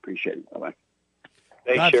today. Appreciate it. Bye-bye.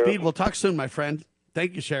 Godspeed. We'll talk soon, my friend.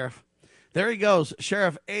 Thank you, Sheriff. There he goes,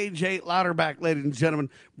 Sheriff A.J. Louderback, ladies and gentlemen,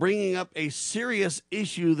 bringing up a serious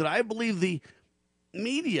issue that I believe the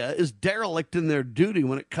media is derelict in their duty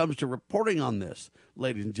when it comes to reporting on this,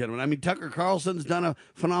 ladies and gentlemen. I mean, Tucker Carlson's done a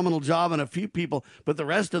phenomenal job and a few people, but the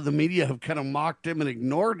rest of the media have kind of mocked him and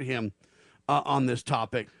ignored him on this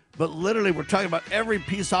topic. But literally, we're talking about every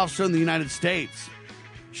peace officer in the United States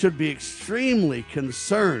should be extremely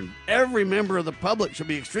concerned. Every member of the public should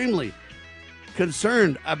be extremely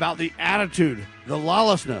concerned about the attitude, the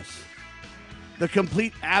lawlessness, the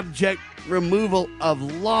complete abject removal of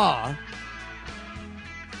law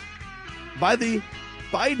by the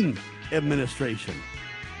Biden administration.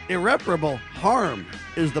 Irreparable harm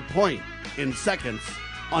is the point in seconds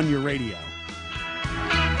on your radio.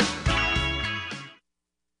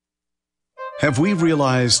 Have we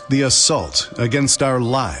realized the assault against our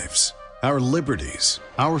lives, our liberties,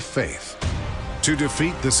 our faith? To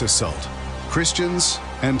defeat this assault, Christians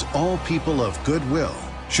and all people of goodwill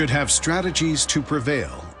should have strategies to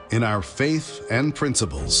prevail in our faith and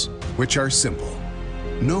principles, which are simple.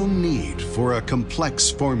 No need for a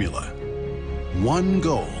complex formula. One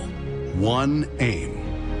goal, one aim.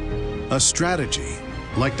 A strategy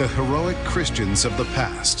like the heroic Christians of the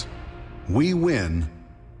past. We win,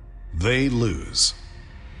 they lose.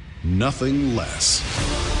 Nothing less.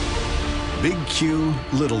 Big Q,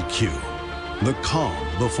 Little Q. The calm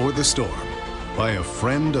before the storm. By a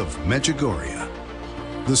friend of Medjugorje.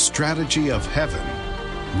 The strategy of heaven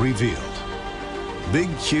revealed. Big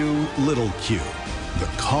Q, Little Q. The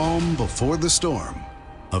calm before the storm.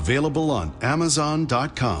 Available on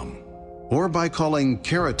Amazon.com or by calling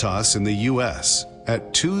Caritas in the U.S.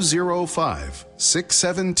 at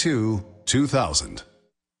 205-672-2000.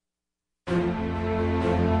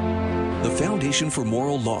 The Foundation for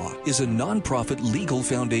Moral Law is a nonprofit legal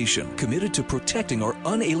foundation committed to protecting our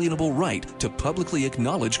unalienable right to publicly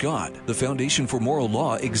acknowledge God. The Foundation for Moral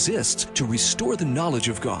Law exists to restore the knowledge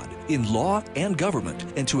of God in law and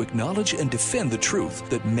government, and to acknowledge and defend the truth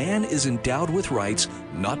that man is endowed with rights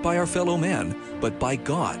not by our fellow man, but by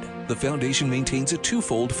God. The foundation maintains a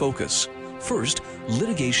twofold focus. First,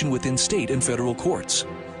 litigation within state and federal courts.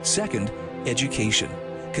 Second, education,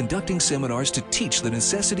 conducting seminars to teach the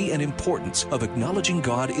necessity and importance of acknowledging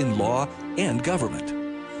God in law and government.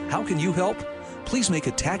 How can you help? Please make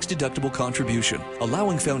a tax-deductible contribution,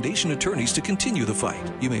 allowing foundation attorneys to continue the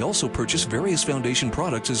fight. You may also purchase various foundation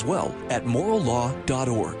products as well at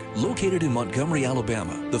morallaw.org. Located in Montgomery,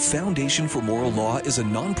 Alabama, the Foundation for Moral Law is a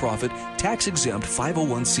nonprofit, tax-exempt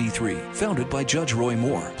 501c3 founded by Judge Roy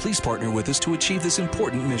Moore. Please partner with us to achieve this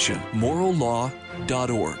important mission.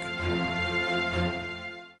 morallaw.org.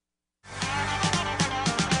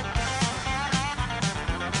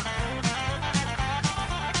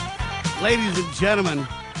 Ladies and gentlemen,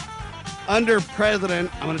 under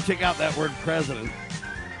president, I'm going to take out that word president.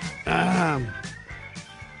 All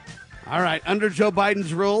right, under Joe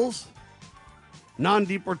Biden's rules,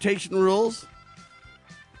 non-deportation rules,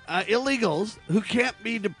 illegals who can't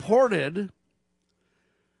be deported,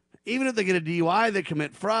 even if they get a DUI, they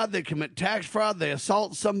commit fraud, they commit tax fraud, they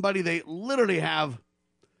assault somebody, they literally have,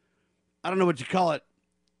 I don't know what you call it,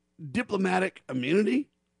 diplomatic immunity.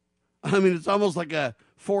 I mean, it's almost like a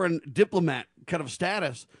foreign diplomat kind of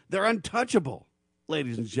status. They're untouchable,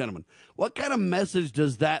 ladies and gentlemen. What kind of message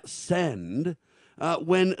does that send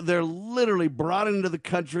when they're literally brought into the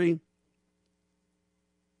country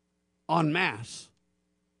en masse?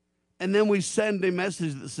 And then we send a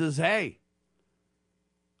message that says, hey,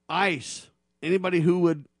 ICE, anybody who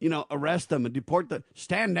would, arrest them and deport them,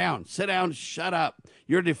 stand down, sit down, shut up.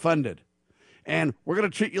 You're defunded. And we're going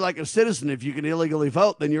to treat you like a citizen. If you can illegally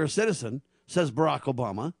vote, then you're a citizen, says Barack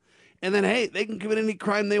Obama. And then, hey, they can commit any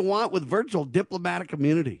crime they want with virtual diplomatic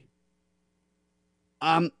immunity.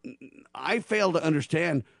 I fail to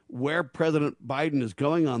understand where President Biden is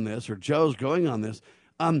going on this, or Joe's going on this.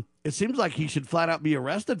 It seems like he should flat out be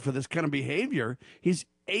arrested for this kind of behavior. He's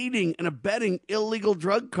aiding and abetting illegal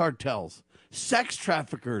drug cartels, sex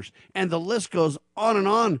traffickers, and the list goes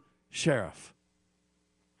on, Sheriff.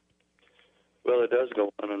 Well, it does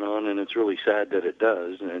go on, and it's really sad that it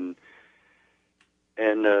does. And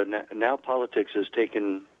now politics has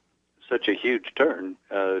taken such a huge turn.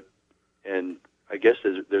 And I guess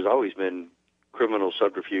there's always been criminal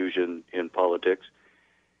subterfuge in politics,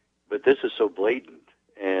 but this is so blatant,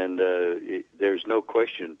 and there's no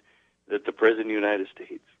question that the President of the United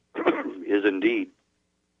States is indeed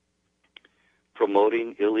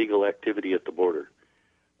promoting illegal activity at the border.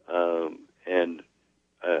 And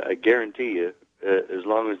I guarantee you, as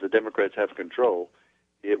long as the Democrats have control,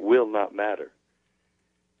 it will not matter.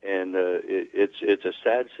 And it's a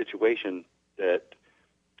sad situation that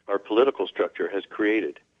our political structure has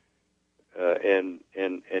created. And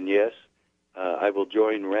yes, I will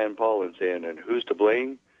join Rand Paul in saying, and who's to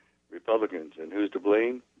blame? Republicans. And who's to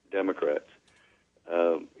blame? Democrats.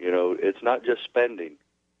 It's not just spending.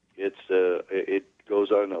 It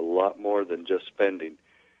goes on a lot more than just spending.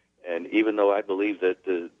 And even though I believe that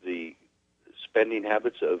the spending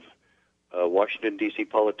habits of Washington, D.C.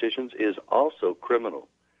 politicians is also criminal,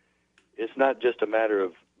 it's not just a matter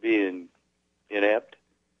of being inept.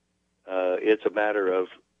 It's a matter of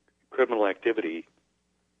criminal activity.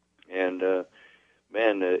 And, the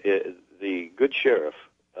good sheriff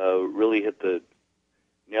really hit the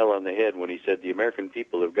nail on the head when he said the American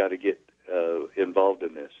people have got to get involved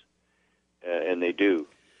in this, and they do.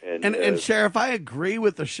 And Sheriff, I agree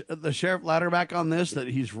with the Sheriff Louderback on this, that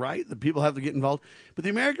he's right, that people have to get involved. But the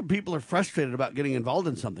American people are frustrated about getting involved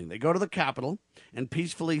in something. They go to the Capitol and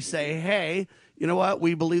peacefully say, hey, you know what?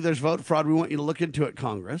 We believe there's vote fraud. We want you to look into it,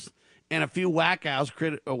 Congress. And a few wackos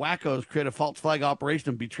create a false flag operation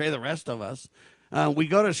and betray the rest of us. We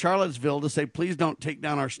go to Charlottesville to say, please don't take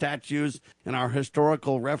down our statues and our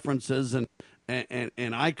historical references and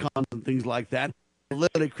icons and things like that.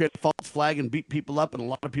 Literally create a false flag and beat people up, and a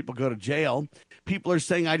lot of people go to jail. People are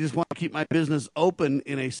saying, I just want to keep my business open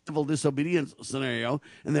in a civil disobedience scenario,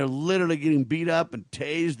 and they're literally getting beat up and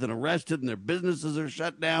tased and arrested, and their businesses are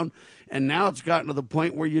shut down. And now it's gotten to the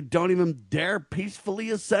point where you don't even dare peacefully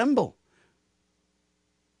assemble,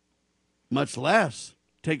 much less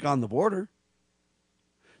take on the border.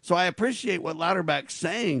 So I appreciate what Louderback's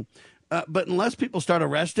saying, but unless people start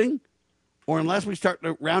arresting, or unless we start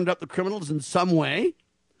to round up the criminals in some way,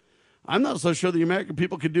 I'm not so sure the American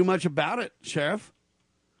people could do much about it, Sheriff.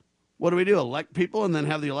 What do? Elect people and then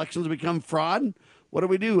have the elections become fraud? What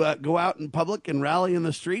do? Go out in public and rally in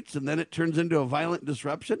the streets, and then it turns into a violent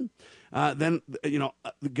disruption? Then, the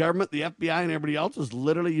government, the FBI, and everybody else is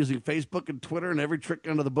literally using Facebook and Twitter and every trick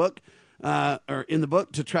under the book, or in the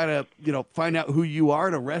book, to try to, find out who you are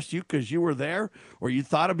and arrest you because you were there or you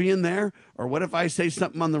thought of being there. Or what if I say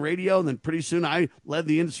something on the radio and then pretty soon I led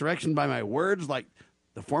the insurrection by my words, like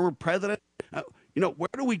the former president? Where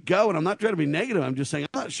do we go? And I'm not trying to be negative. I'm just saying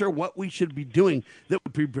I'm not sure what we should be doing that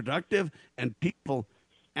would be productive and people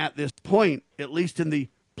at this point, at least in the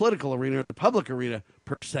political arena or the public arena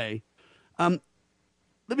per se. Let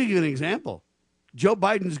me give you an example. Joe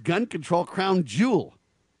Biden's gun control crown jewel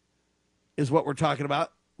is what we're talking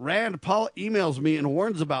about. Rand Paul emails me and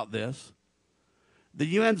warns about this. The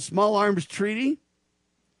UN Small Arms Treaty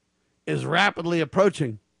is rapidly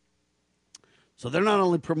approaching. So they're not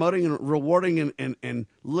only promoting and rewarding and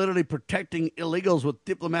literally protecting illegals with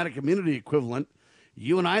diplomatic immunity equivalent.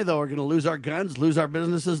 You and I, though, are going to lose our guns, lose our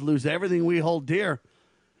businesses, lose everything we hold dear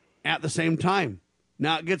at the same time.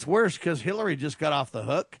 Now it gets worse because Hillary just got off the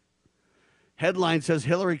hook. Headline says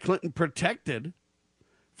Hillary Clinton protected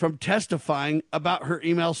from testifying about her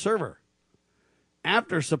email server.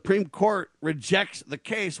 After Supreme Court rejects the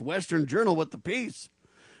case, Western Journal with the piece,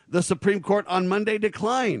 the Supreme Court on Monday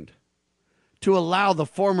declined to allow the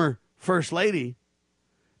former First Lady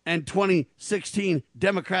and 2016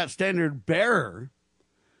 Democrat standard bearer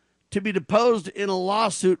to be deposed in a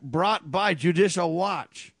lawsuit brought by Judicial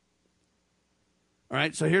Watch. All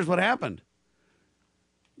right, so here's what happened.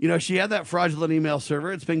 She had that fraudulent email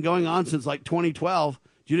server. It's been going on since like 2012.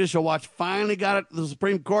 Judicial Watch finally got it to the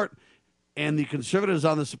Supreme Court, and the conservatives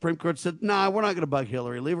on the Supreme Court said, nah, we're not going to bug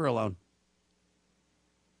Hillary. Leave her alone.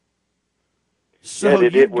 So were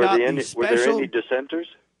there any dissenters?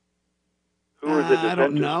 Who were the dissenters? I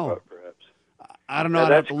don't know. Perhaps. I don't know.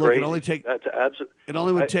 I'd have to look. Crazy. It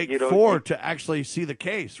only would take four to actually see the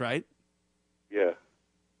case, right? Yeah.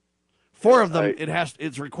 Four of them,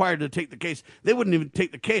 it's required to take the case. They wouldn't even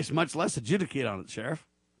take the case, much less adjudicate on it, Sheriff.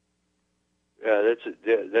 Yeah,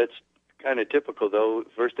 that's kind of typical, though.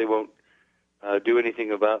 First, they won't do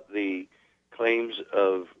anything about the claims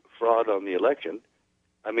of fraud on the election.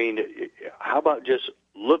 I mean, how about just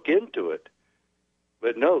look into it?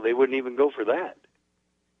 But no, they wouldn't even go for that.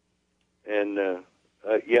 And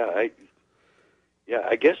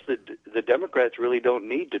I guess the Democrats really don't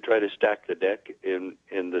need to try to stack the deck in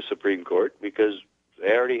the Supreme Court because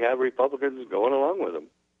they already have Republicans going along with them.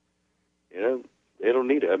 They don't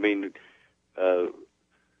need it. I mean,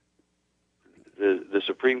 the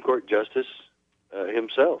Supreme Court Justice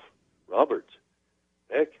himself, Roberts,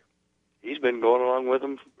 heck, he's been going along with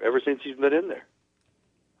them ever since he's been in there.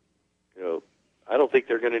 I don't think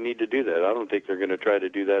they're going to need to do that. I don't think they're going to try to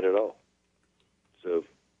do that at all. So,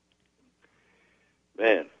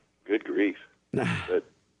 man, good grief. But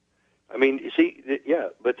I mean, you see,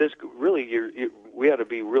 but this really, we ought to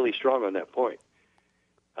be really strong on that point.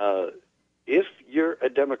 If you're a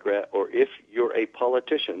Democrat or if you're a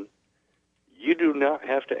politician, you do not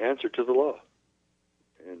have to answer to the law.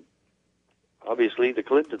 And obviously the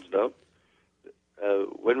Clintons don't.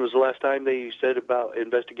 When was the last time they said about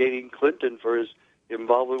investigating Clinton for his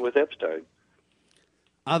involvement with Epstein?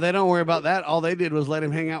 They don't worry about that. All they did was let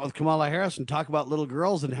him hang out with Kamala Harris and talk about little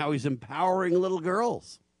girls and how he's empowering little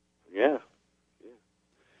girls. Yeah.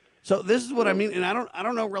 So this is what I mean, and I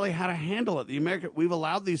don't know really how to handle it. We've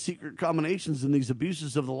allowed these secret combinations and these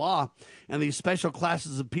abuses of the law and these special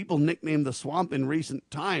classes of people nicknamed the swamp in recent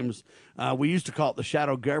times. We used to call it the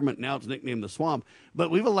shadow government. Now it's nicknamed the swamp.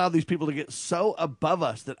 But we've allowed these people to get so above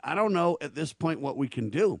us that I don't know at this point what we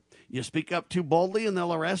can do. You speak up too boldly and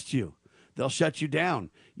they'll arrest you. They'll shut you down.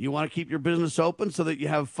 You want to keep your business open so that you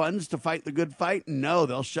have funds to fight the good fight? No,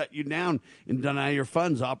 they'll shut you down and deny your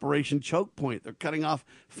funds. Operation Choke Point. They're cutting off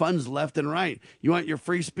funds left and right. You want your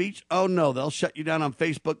free speech? Oh, no, they'll shut you down on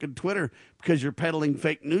Facebook and Twitter because you're peddling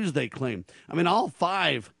fake news, they claim. I mean, all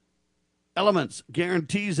five elements,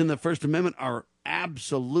 guarantees in the First Amendment are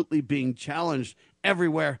absolutely being challenged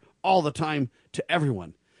everywhere, all the time, to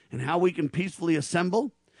everyone. And how we can peacefully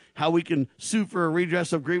assemble, how we can sue for a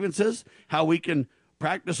redress of grievances, how we can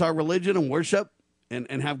practice our religion and worship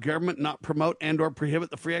and have government not promote and or prohibit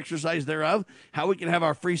the free exercise thereof, how we can have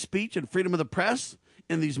our free speech and freedom of the press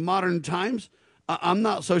in these modern times. I'm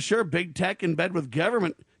not so sure. Big tech in bed with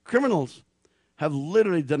government criminals have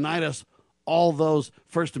literally denied us all those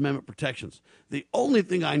First Amendment protections. The only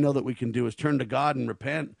thing I know that we can do is turn to God and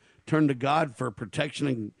repent, turn to God for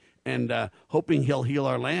protection and hoping he'll heal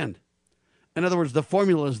our land. In other words, the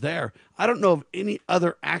formula is there. I don't know of any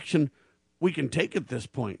other action we can take at this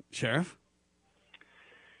point, Sheriff.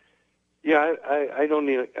 Yeah, I don't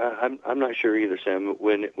need. I'm not sure either, Sam.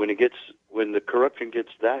 When the corruption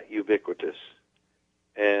gets that ubiquitous,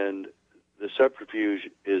 and the subterfuge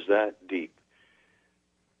is that deep,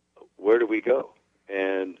 where do we go?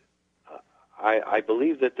 And I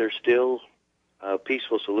believe that there's still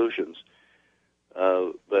peaceful solutions,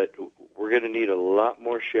 but we're going to need a lot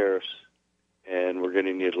more sheriffs, and we're going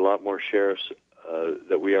to need a lot more sheriffs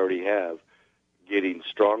that we already have, getting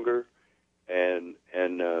stronger and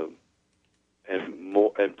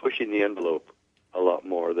more, and pushing the envelope a lot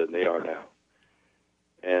more than they are now.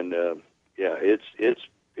 And yeah,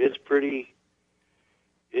 it's pretty.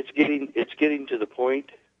 It's getting to the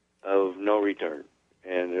point of no return,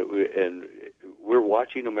 and we're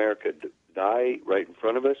watching America die right in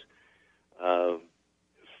front of us. The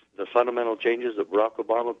fundamental changes that Barack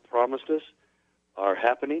Obama promised us are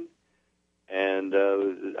happening, and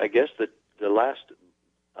I guess the last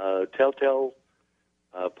telltale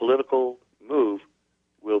political move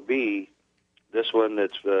will be this one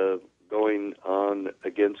that's going on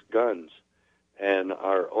against guns and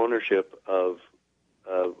our ownership of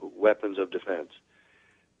weapons of defense.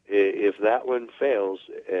 If that one fails,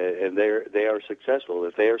 and they are successful,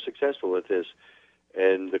 if they are successful with this,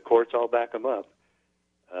 and the courts all back them up,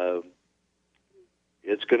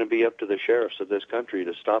 it's going to be up to the sheriffs of this country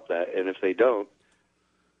to stop that. And if they don't,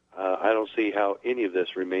 I don't see how any of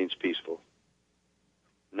this remains peaceful.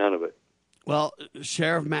 None of it. Well,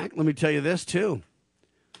 Sheriff Mack, let me tell you this, too.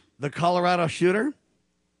 The Colorado shooter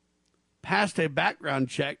passed a background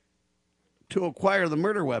check to acquire the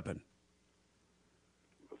murder weapon.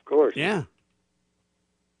 Of course. Yeah.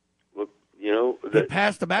 Well, you know, he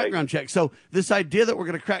passed the background check. So this idea that we're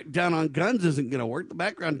going to crack down on guns isn't going to work. The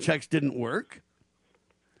background checks didn't work.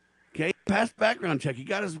 Okay, he passed the background check. He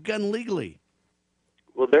got his gun legally.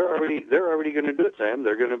 Well, they're already going to do it, Sam.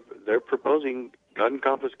 They're proposing gun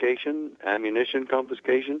confiscation, ammunition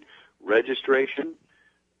confiscation, registration,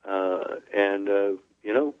 and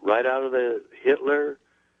you know, right out of the Hitler,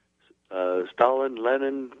 Stalin,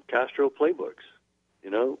 Lenin, Castro playbooks. You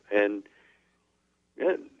know, and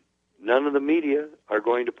yeah, none of the media are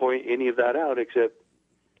going to point any of that out except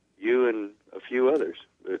you and a few others.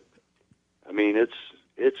 But I mean,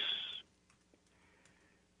 it's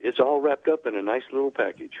all wrapped up in a nice little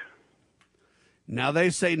package. Now they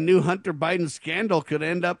say new Hunter Biden scandal could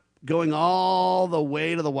end up going all the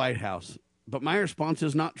way to the White House. But my response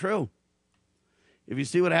is not true. If you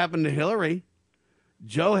see what happened to Hillary,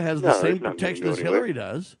 Joe has the same protection as Hillary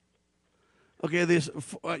does. Okay, this,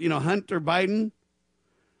 Hunter Biden,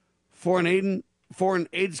 foreign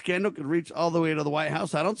aid scandal could reach all the way to the White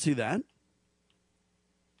House. I don't see that.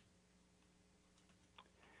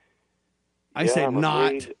 I say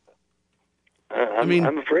not.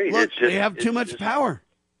 I'm afraid. Look, it's just, they have too much power.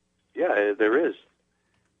 Yeah, there is,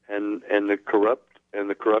 and the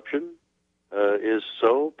corruption is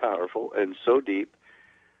so powerful and so deep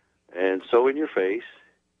and so in your face.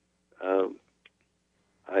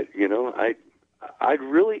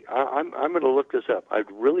 I'm going to look this up. I'd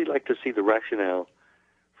really like to see the rationale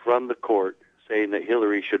from the court saying that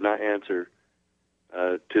Hillary should not answer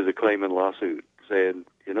to the claimant lawsuit, saying,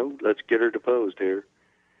 let's get her deposed here.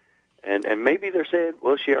 And maybe they're saying,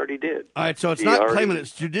 well, she already did. All right, so it's not claimant,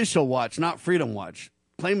 it's Judicial Watch, not Freedom Watch.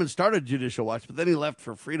 Claimant started Judicial Watch, but then he left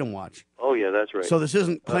for Freedom Watch. Oh, yeah, that's right. So this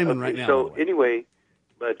isn't claimant right now. So anyway,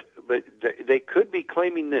 but they could be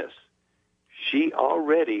claiming this. She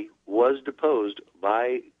already was deposed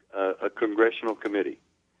by a congressional committee.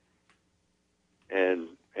 And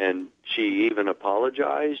she even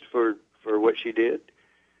apologized for what she did.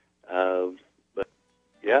 But,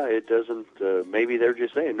 yeah, it doesn't, maybe they're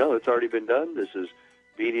just saying, no, it's already been done. This is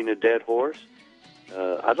beating a dead horse.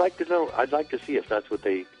 I'd like to see if that's what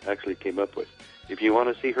they actually came up with. If you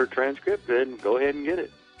want to see her transcript, then go ahead and get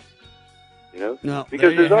it. No,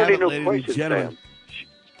 because there's already no question, Sam.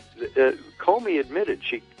 Comey admitted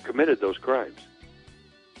she committed those crimes.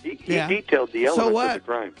 He detailed the elements of the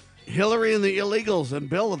crime. Hillary and the illegals and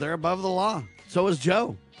Bill, they're above the law. So is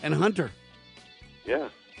Joe and Hunter. Yeah.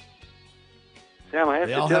 Sam, I have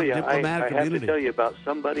to tell you about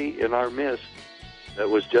somebody in our midst that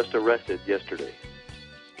was just arrested yesterday.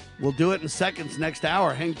 We'll do it in seconds next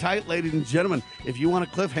hour. Hang tight, ladies and gentlemen. If you want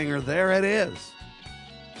a cliffhanger, there it is.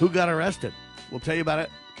 Who got arrested? We'll tell you about it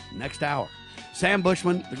next hour. Sam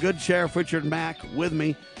Bushman, the good Sheriff Richard Mack, with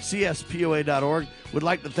me, CSPOA.org. Would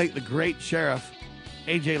like to thank the great Sheriff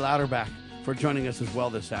A.J. Louderback for joining us as well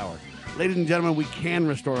this hour. Ladies and gentlemen, we can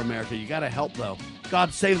restore America. You got to help, though.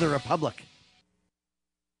 God save the Republic.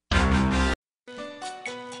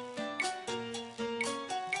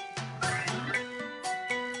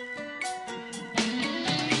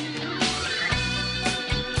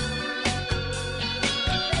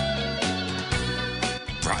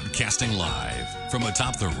 Broadcasting live from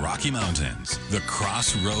atop the Rocky Mountains, the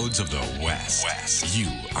crossroads of the West. You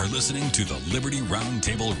are listening to the Liberty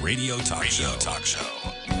Roundtable Radio Talk Show.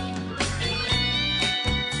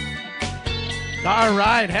 All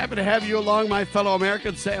right, happy to have you along, my fellow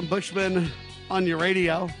Americans. Sam Bushman on your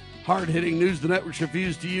radio. Hard-hitting news the networks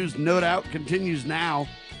refuse to use, no doubt, continues now.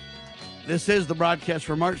 This is the broadcast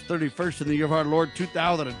for March 31st in the year of our Lord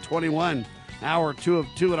 2021. Hour 2 of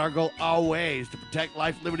 2, and our goal always to protect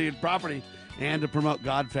life, liberty, and property, and to promote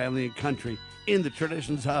God, family, and country in the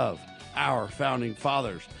traditions of our founding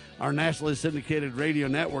fathers. Our nationally syndicated radio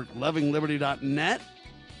network, lovingliberty.net.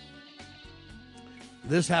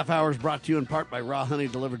 This half hour is brought to you in part by Raw Honey,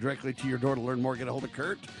 delivered directly to your door. To learn more, get a hold of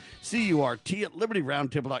Kurt, C-U-R-T, at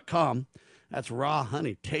libertyroundtable.com. That's Raw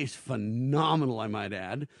Honey. Tastes phenomenal, I might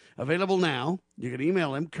add. Available now. You can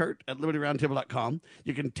email him, Kurt, at libertyroundtable.com.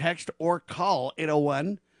 You can text or call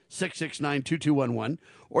 801-669-2211,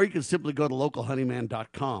 or you can simply go to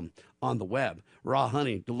localhoneyman.com on the web. Raw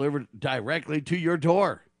Honey, delivered directly to your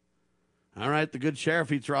door. All right, the good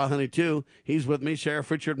sheriff eats raw honey, too. He's with me,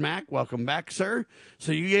 Sheriff Richard Mack. Welcome back, sir.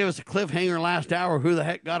 So you gave us a cliffhanger last hour. Who the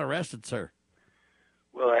heck got arrested, sir?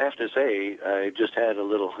 Well, I have to say, I just had a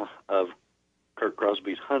little of Kurt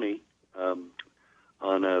Crosby's honey on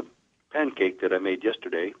a pancake that I made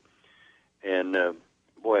yesterday. And,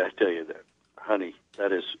 boy, I tell you, that honey,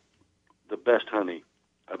 that is the best honey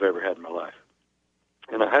I've ever had in my life.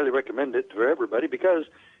 And I highly recommend it for everybody because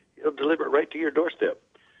it'll deliver it right to your doorstep.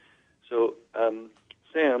 So,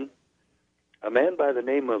 Sam, a man by the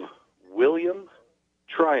name of William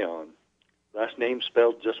Tryon, last name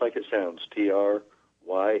spelled just like it sounds, Tryon.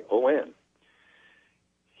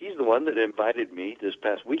 He's the one that invited me this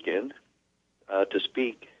past weekend to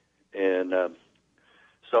speak in a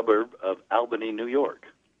suburb of Albany, New York.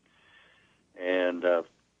 And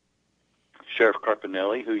Sheriff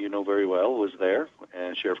Carpinelli, who you know very well, was there.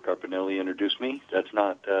 And Sheriff Carpinelli introduced me. That's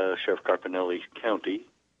not Sheriff Carpinelli County.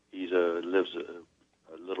 He lives a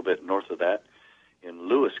little bit north of that in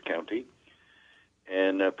Lewis County.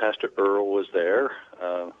 And Pastor Earl was there,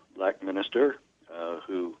 black minister,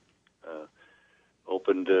 who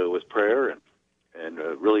opened with prayer, and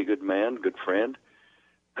a really good man, good friend.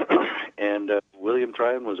 And William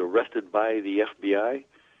Tryon was arrested by the FBI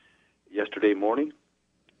yesterday morning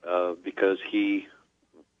because he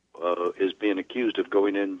is being accused of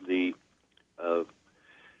going in the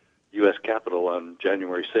U.S. Capitol on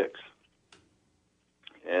January 6th.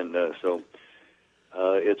 And so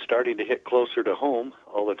it's starting to hit closer to home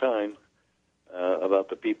all the time about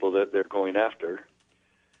the people that they're going after.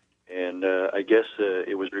 And I guess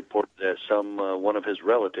it was reported that one of his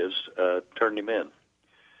relatives turned him in.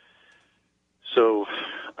 So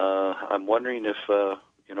I'm wondering if,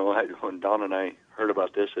 when Don and I heard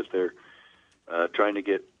about this, if they're trying to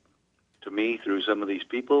get to me through some of these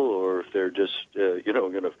people, or if they're just,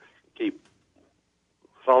 going to keep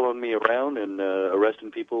following me around and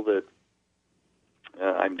arresting people that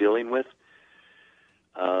I'm dealing with.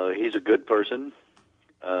 He's a good person.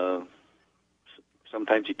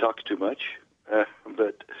 Sometimes he talks too much,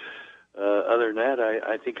 but other than that,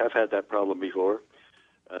 I think I've had that problem before.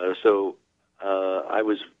 So I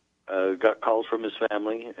got calls from his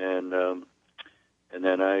family, and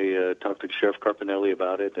then I talked to Sheriff Carpinelli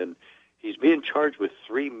about it, and he's being charged with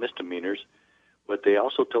 3 misdemeanors, but they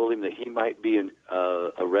also told him that he might be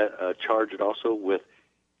charged also with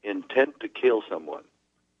intent to kill someone,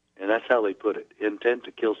 and that's how they put it: intent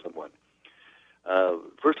to kill someone.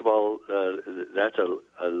 First of all, that's a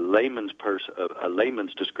layman's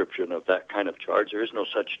description of that kind of charge. There is no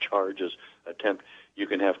such charge as attempt. You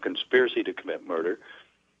can have conspiracy to commit murder,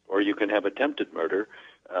 or you can have attempted murder,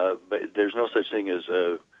 but there's no such thing as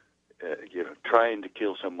trying to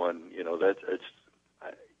kill someone.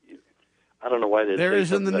 I don't know why there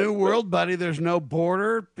is in the New World, buddy. There's no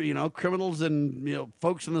border. Criminals and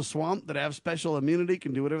folks in the swamp that have special immunity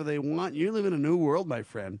can do whatever they want. You live in a new world, my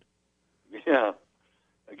friend. Yeah,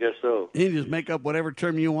 I guess so. You can just make up whatever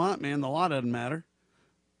term you want, man. The law doesn't matter.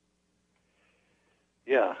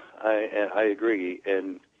 Yeah, I agree.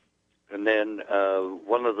 And then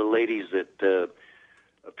one of the ladies that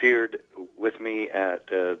appeared with me at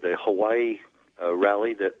the Hawaii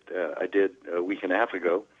rally that I did a week and a half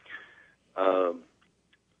ago, her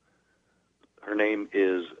name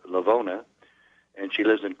is Lavona, and she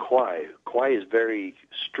lives in Kauai. Kauai is very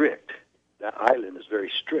strict. That island is very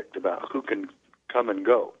strict about who can come and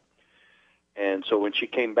go. And so when she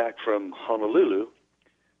came back from Honolulu,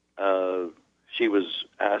 she was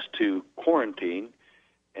asked to quarantine,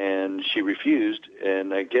 and she refused.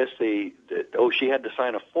 And I guess she had to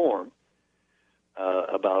sign a form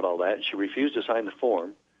about all that. She refused to sign the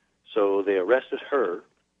form. So they arrested her,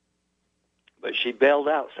 but she bailed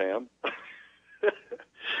out, Sam.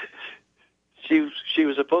 She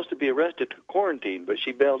was supposed to be arrested to quarantine, but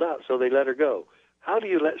she bailed out, so they let her go. How do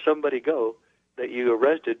you let somebody go that you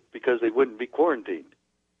arrested because they wouldn't be quarantined?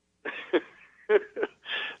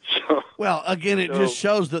 Well, again, it just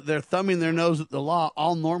shows that they're thumbing their nose at the law.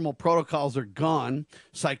 All normal protocols are gone.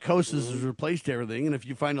 Psychosis has replaced everything, and if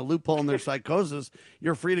you find a loophole in their psychosis,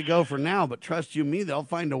 you're free to go for now. But trust you me, they'll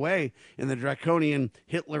find a way. In the draconian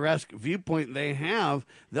Hitler-esque viewpoint they have,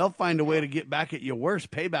 they'll find a way to get back at you worse.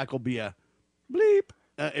 Payback will be a bleep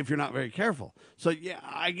if you're not very careful. So, yeah,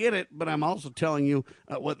 I get it, but I'm also telling you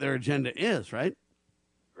what their agenda is, right?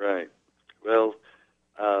 Right. Well,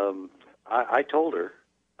 I told her,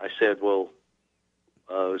 I said, well,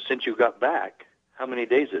 since you got back, how many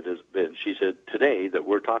days it has been? She said, today that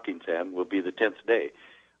we're talking, Sam, will be the 10th day.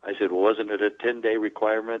 I said, well, wasn't it a 10-day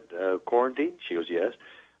requirement quarantine? She goes, yes.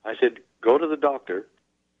 I said, go to the doctor,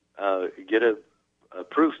 get a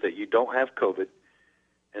proof that you don't have COVID,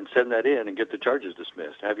 and send that in and get the charges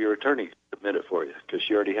dismissed. Have your attorney submit it for you, because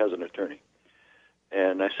she already has an attorney.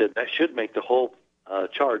 And I said, that should make the whole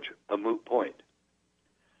charge a moot point.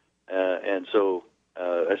 And so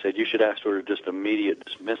I said, you should ask for just immediate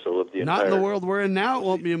dismissal of the entire... Not in the world we're in now. It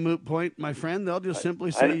won't be a moot point, my friend. They'll just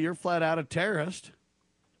simply say you're flat out a terrorist.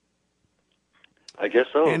 I guess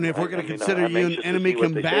so. And if we're going to consider you an enemy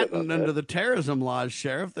combatant under the terrorism laws,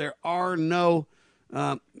 Sheriff, there are no...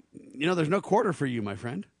 there's no quarter for you, my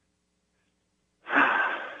friend.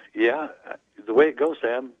 Yeah, the way it goes,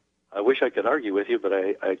 Sam, I wish I could argue with you, but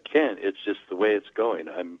I can't. It's just the way it's going.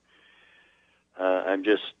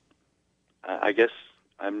 I guess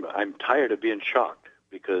I'm tired of being shocked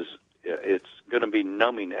because it's going to be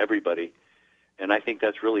numbing everybody, and I think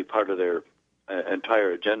that's really part of their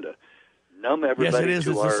entire agenda. Numb everybody. Yes, it is.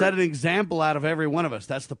 It's to set an example out of every one of us.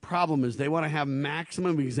 That's the problem, is they want to have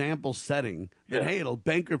maximum example setting. That, hey, it'll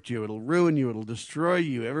bankrupt you, it'll ruin you, it'll destroy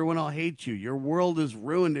you, everyone will hate you. Your world is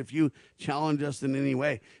ruined if you challenge us in any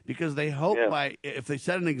way. Because they hope if they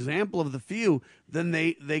set an example of the few, then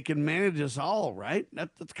they can manage us all, right?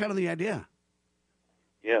 That's kind of the idea.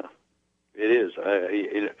 Yeah, it is.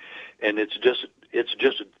 And it's just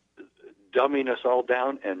dumbing us all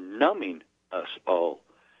down and numbing us all.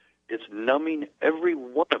 It's numbing every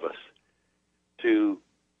one of us to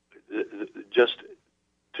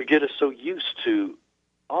get us so used to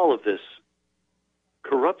all of this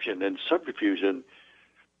corruption and subterfuge and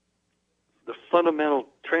the fundamental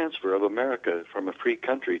transfer of America from a free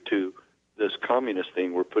country to this communist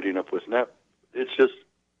thing we're putting up with now. It's just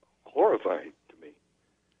horrifying to me.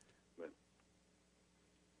 But,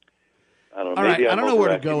 I don't know. All right, I don't know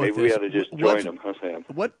where to go with this. Maybe we ought to just join them, huh, Sam?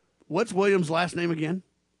 What's Williams' last name again?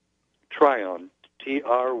 Tryon,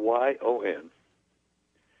 Tryon.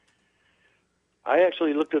 I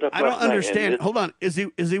actually looked it up. I don't understand. Hold on, is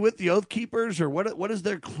he with the Oath Keepers, or what is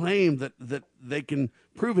their claim that they can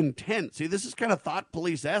prove intent? See, this is kind of thought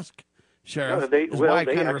police-esque, Sheriff. They why I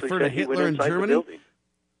kind of refer to Hitler in Germany.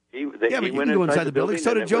 But you can go inside the building.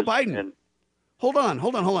 So did Joe Biden. Hold on.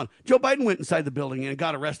 Joe Biden went inside the building and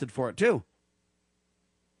got arrested for it too.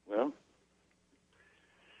 Well,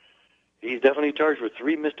 he's definitely charged with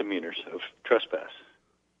 3 misdemeanors of trespass.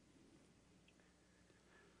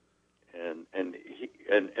 And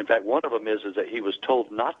in fact, one of them is that he was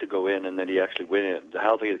told not to go in, and then he actually went in.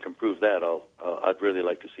 How they can prove that, I'd really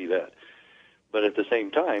like to see that. But at the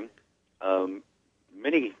same time,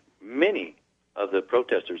 many of the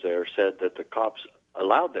protesters there said that the cops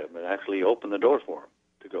allowed them and actually opened the door for them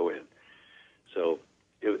to go in. So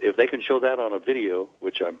if they can show that on a video,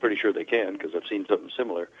 which I'm pretty sure they can because I've seen something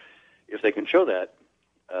similar, if they can show that,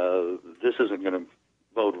 this isn't going to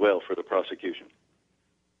bode well for the prosecution.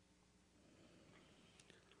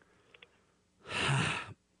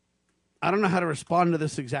 I don't know how to respond to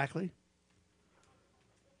this exactly.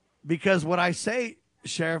 Because what I say,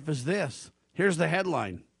 Sheriff, is this. Here's the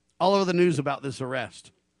headline. All over the news about this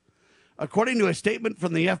arrest. According to a statement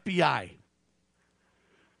from the FBI,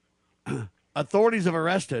 authorities have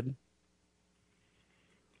arrested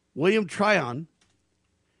William Tryon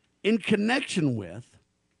in connection with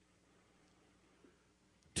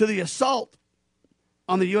to the assault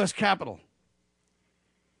on the U.S. Capitol.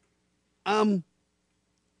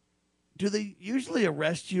 Do they usually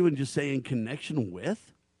arrest you and just say in connection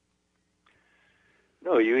with?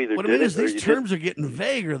 No, you either what I mean is these terms are getting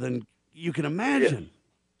vaguer than you can imagine. Yes.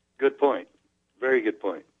 Good point. Very good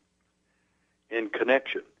point. In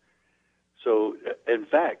connection. So, in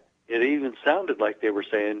fact, it even sounded like they were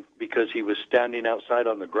saying because he was standing outside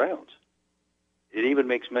on the grounds. It even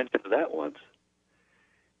makes mention of that once.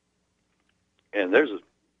 And there's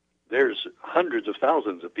there's hundreds of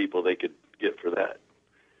thousands of people they could get for that.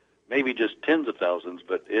 Maybe just tens of thousands,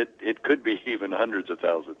 but it could be even hundreds of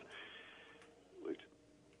thousands.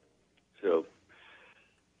 So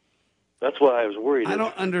that's why I was worried. I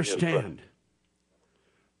don't understand.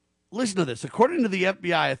 Listen to this. According to the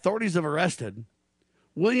FBI, authorities have arrested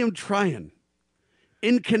William Tryon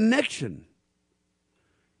in connection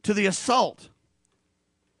to the assault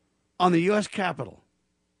on the U.S. Capitol.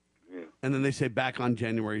 Yeah. And then they say back on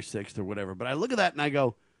January 6th or whatever. But I look at that and I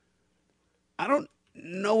go, I don't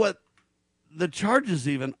know what the charges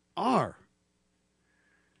even are.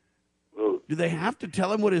 Well, do they have to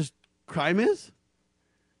tell him what his crime is?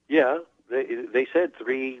 Yeah, they said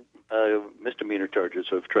 3 misdemeanor charges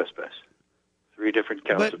of trespass. 3 different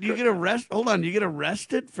counts of But you get arrested. Hold on, you get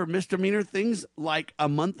arrested for misdemeanor things like a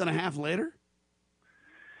month and a half later?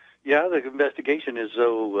 Yeah, the investigation is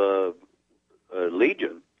so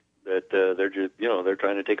legion that they're just they're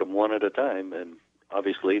trying to take them one at a time, and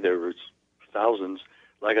obviously there was thousands.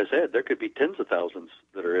 Like I said, there could be tens of thousands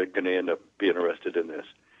that are going to end up being arrested in this,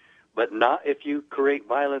 but not if you create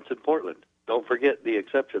violence in Portland. Don't forget the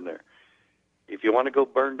exception there. If you want to go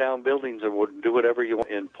burn down buildings or do whatever you want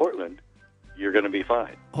in Portland, you're going to be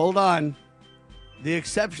fine. Hold on. The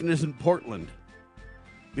exception isn't Portland,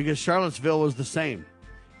 because Charlottesville was the same.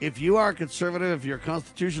 If you are a conservative, if you're a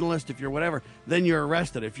constitutionalist, if you're whatever, then you're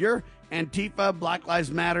arrested. If you're Antifa, Black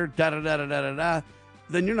Lives Matter, da-da-da-da-da-da,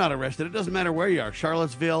 then you're not arrested. It doesn't matter where you are.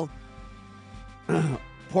 Charlottesville,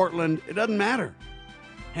 Portland, it doesn't matter.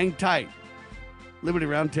 Hang tight. Liberty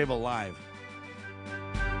Roundtable Live.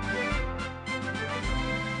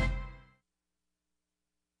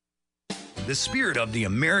 The spirit of the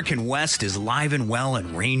American West is live and well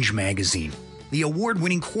in Range Magazine, the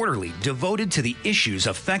award-winning quarterly devoted to the issues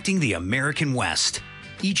affecting the American West.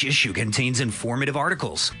 Each issue contains informative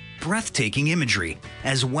articles, breathtaking imagery,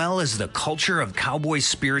 as well as the culture of cowboy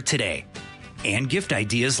spirit today, and gift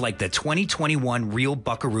ideas like the 2021 Real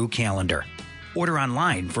Buckaroo calendar. Order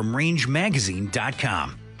online from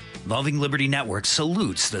rangemagazine.com. Loving Liberty Network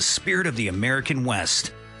salutes the spirit of the American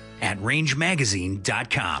West at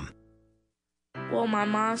rangemagazine.com. Well, my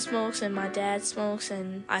mom smokes and my dad smokes,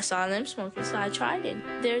 and I saw them smoking, so I tried it.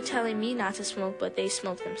 They're telling me not to smoke, but they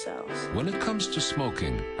smoke themselves. When it comes to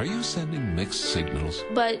smoking, are you sending mixed signals?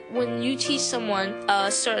 But when you teach someone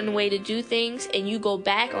a certain way to do things and you go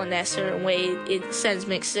back on that certain way, it sends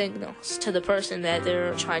mixed signals to the person that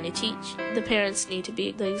they're trying to teach. The parents need to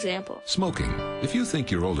be the example. Smoking. If you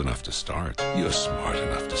think you're old enough to start, you're smart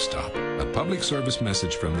enough to stop. A public service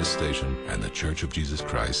message from this station and the Church of Jesus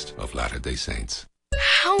Christ of Latter-day Saints.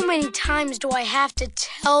 How many times do I have to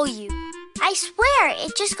tell you? I swear,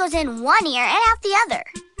 it just goes in one ear and out the other.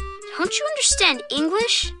 Don't you understand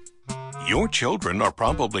English? Your children are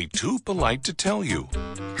probably too polite to tell you.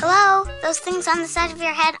 Hello? Those things on the side of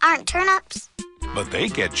your head aren't turnips? But they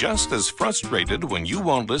get just as frustrated when you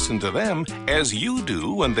won't listen to them as you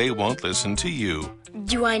do when they won't listen to you.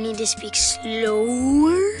 Do I need to speak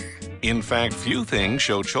slower? In fact, few things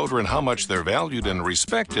show children how much they're valued and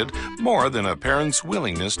respected more than a parent's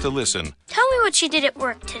willingness to listen. Tell me what you did at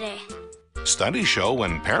work today. Studies show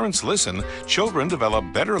when parents listen, children develop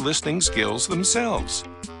better listening skills themselves.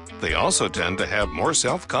 They also tend to have more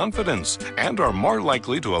self-confidence and are more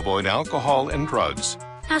likely to avoid alcohol and drugs.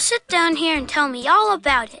 Now sit down here and tell me all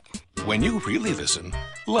about it. When you really listen,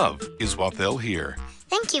 love is what they'll hear.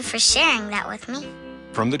 Thank you for sharing that with me.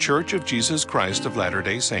 From the Church of Jesus Christ of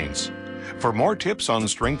Latter-day Saints. For more tips on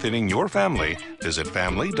strengthening your family, visit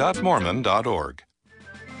family.mormon.org.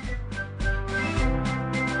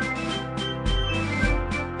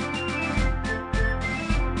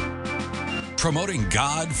 Promoting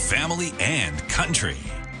God, family, and country.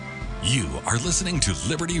 You are listening to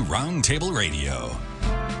Liberty Roundtable Radio.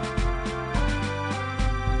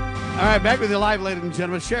 All right, back with you live, ladies and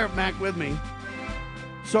gentlemen. Sheriff Mack with me.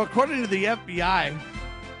 So according to the FBI,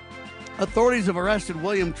 authorities have arrested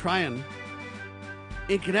William Tryon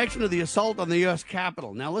in connection to the assault on the U.S.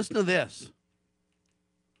 Capitol. Now listen to this.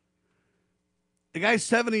 The guy's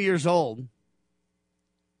 70 years old,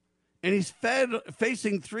 and he's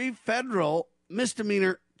facing 3 federal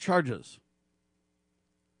misdemeanor charges.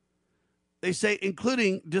 They say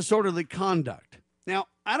including disorderly conduct. Now,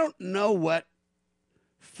 I don't know what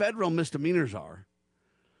federal misdemeanors are,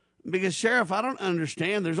 because, Sheriff, I don't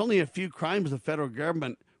understand. There's only a few crimes the federal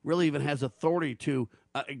government really even has authority to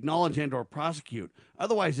acknowledge and or prosecute.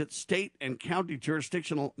 Otherwise, it's state and county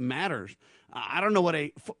jurisdictional matters. I don't know what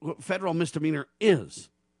a federal misdemeanor is.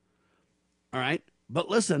 All right? But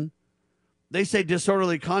listen, they say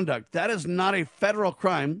disorderly conduct. That is not a federal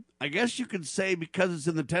crime. I guess you could say because it's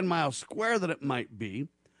in the 10-mile square that it might be.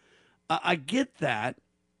 I get that.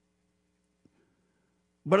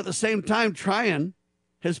 But at the same time, Tryon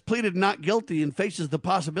has pleaded not guilty and faces the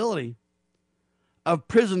possibility of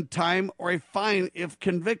prison time or a fine if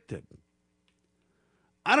convicted.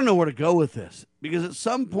 I don't know where to go with this, because at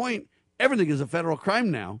some point, everything is a federal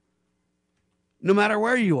crime now, no matter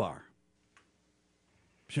where you are.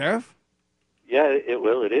 Sheriff? Yeah,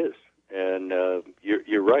 it is. And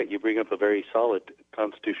you're right. You bring up a very solid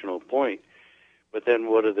constitutional point. But then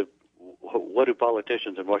what do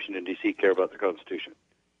politicians in Washington, D.C. care about the Constitution?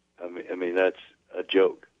 I mean, that's a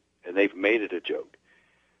joke, and they've made it a joke.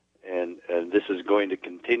 And this is going to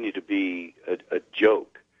continue to be a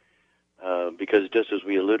joke because just as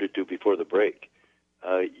we alluded to before the break,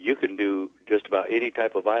 you can do just about any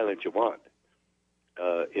type of violence you want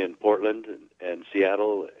in Portland and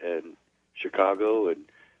Seattle and Chicago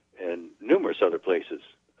and numerous other places,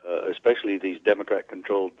 especially these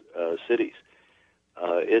Democrat-controlled cities.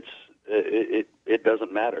 It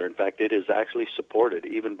doesn't matter. In fact, it is actually supported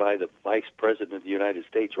even by the Vice President of the United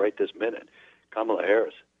States right this minute. Kamala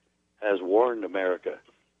Harris has warned America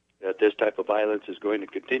that this type of violence is going to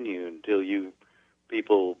continue until you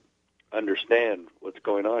people understand what's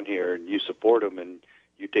going on here and you support them and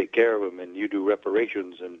you take care of them and you do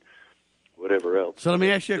reparations and whatever else. So let me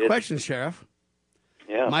ask you a question, Sheriff.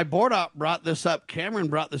 Yeah. My board op brought this up. Cameron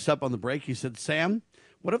brought this up on the break. He said, Sam,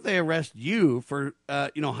 what if they arrest you for,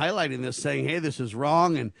 highlighting this, saying, hey, this is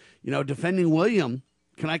wrong, and, defending William?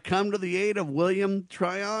 Can I come to the aid of William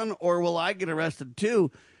Tryon, or will I get arrested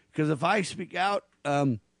too? Because if I speak out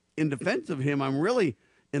in defense of him, I'm really,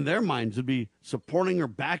 in their minds, would be supporting or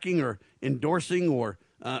backing or endorsing or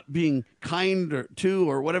being kind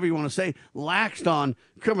to, or whatever you want to say, laxed on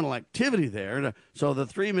criminal activity there. So the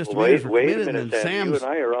three misdemeanors were committed. Wait a minute, Sam. You and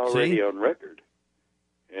I are already on record.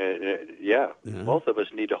 Both of us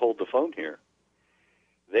need to hold the phone here.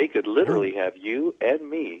 They could literally have you and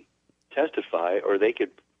me testify, or they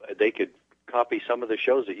could copy some of the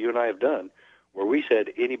shows that you and I have done where we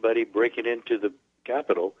said anybody breaking into the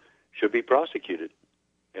Capitol should be prosecuted.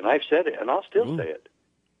 And I've said it, and I'll still say it.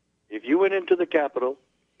 If you went into the Capitol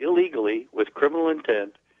illegally with criminal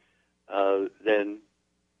intent, then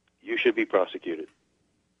you should be prosecuted.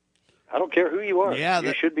 I don't care who you are.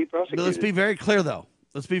 You should be prosecuted. Let's be very clear, though.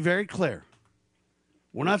 Let's be very clear.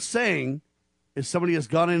 We're not saying if somebody has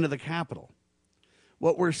gone into the Capitol.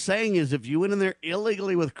 What we're saying is if you went in there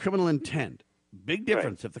illegally with criminal intent, big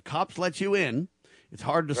difference. Right. If the cops let you in, it's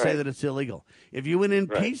hard to say that it's illegal. If you went in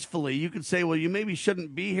peacefully, you could say, well, you maybe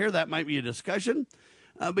shouldn't be here. That might be a discussion.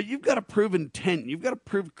 But you've got to prove intent. You've got to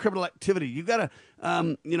prove criminal activity. You've got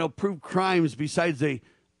to, prove crimes besides a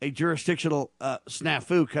jurisdictional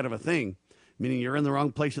snafu kind of a thing, meaning you're in the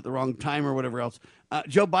wrong place at the wrong time or whatever else.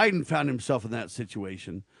 Joe Biden found himself in that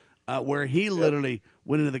situation where he literally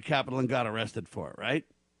went into the Capitol and got arrested for it, right?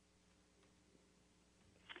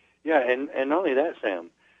 Yeah, and not only that, Sam,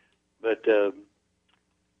 but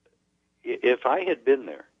if I had been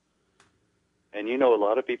there, and a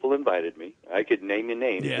lot of people invited me, I could name you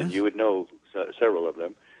names, and you would know several of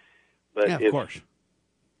them. But of course.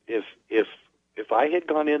 If I had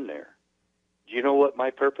gone in there, do you know what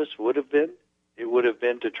my purpose would have been? It would have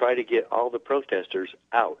been to try to get all the protesters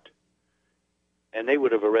out, and they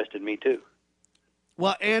would have arrested me too.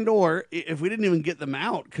 Well, or if we didn't even get them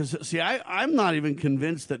out, because, see, I'm not even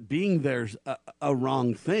convinced that being there's a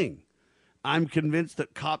wrong thing. I'm convinced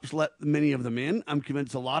that cops let many of them in. I'm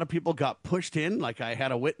convinced a lot of people got pushed in. Like I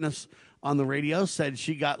had a witness on the radio said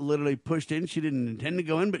she got literally pushed in. She didn't intend to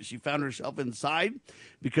go in, but she found herself inside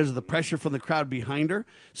because of the pressure from the crowd behind her.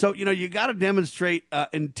 So, you got to demonstrate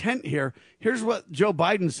intent here. Here's what Joe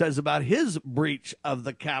Biden says about his breach of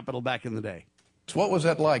the Capitol back in the day. So what was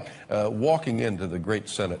that like walking into the great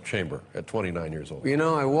Senate chamber at 29 years old?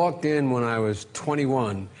 I walked in when I was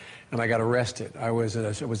 21 and I got arrested. It was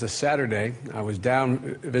a Saturday. I was down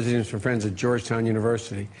visiting some friends at Georgetown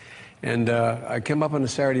University. And I came up on a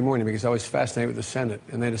Saturday morning because I was fascinated with the Senate.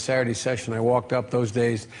 And they had a Saturday session. I walked up those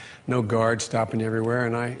days, no guards stopping everywhere.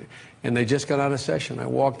 And they just got out of session. I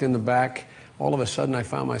walked in the back. All of a sudden, I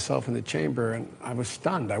found myself in the chamber, and I was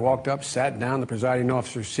stunned. I walked up, sat down, the presiding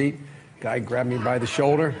officer's seat. Guy grabbed me by the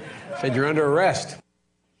shoulder, said, "You're under arrest."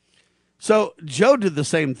 So Joe did the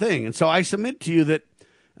same thing. And so I submit to you that,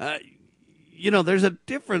 there's a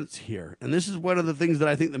difference here. And this is one of the things that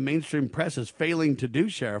I think the mainstream press is failing to do,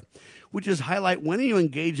 Sheriff, which is highlight when are you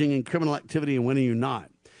engaging in criminal activity and when are you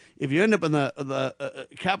not. If you end up in the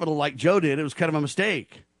Capitol like Joe did, it was kind of a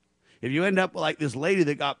mistake. If you end up like this lady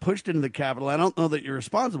that got pushed into the Capitol, I don't know that you're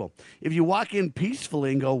responsible. If you walk in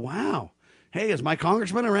peacefully and go, wow, hey, is my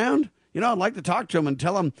congressman around? I'd like to talk to them and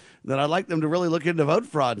tell them that I'd like them to really look into vote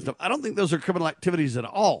fraud and stuff. I don't think those are criminal activities at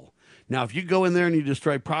all. Now, if you go in there and you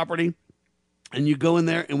destroy property and you go in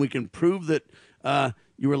there and we can prove that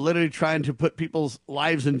you were literally trying to put people's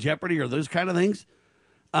lives in jeopardy or those kind of things,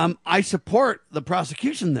 I support the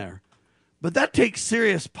prosecution there. But that takes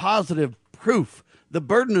serious positive proof. The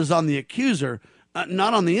burden is on the accuser,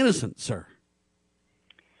 not on the innocent, sir.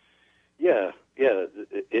 Yeah,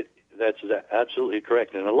 that's absolutely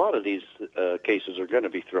correct. And a lot of these cases are going to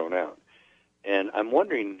be thrown out. And I'm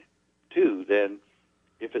wondering, too, then,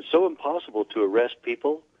 if it's so impossible to arrest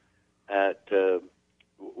people at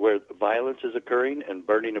where violence is occurring and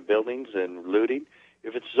burning of buildings and looting,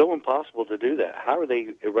 if it's so impossible to do that, how are they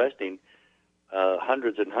arresting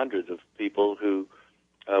hundreds and hundreds of people who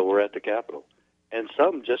were at the Capitol? And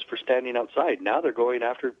some just for standing outside. Now they're going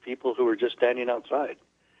after people who are just standing outside.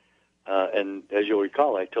 And as you'll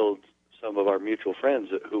recall, I told some of our mutual friends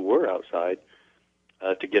who were outside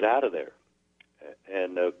to get out of there.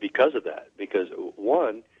 And because of that, because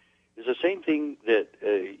one is the same thing that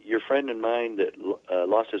your friend and mine that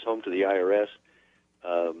lost his home to the IRS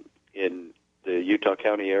in the Utah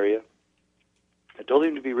County area, I told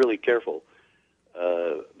him to be really careful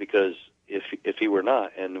because if he were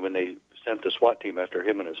not, and when they sent the SWAT team after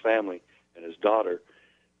him and his family and his daughter,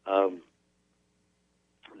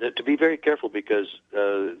 to be very careful because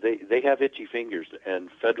they have itchy fingers, and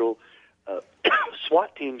federal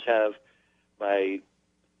SWAT teams have, by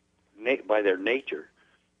their nature,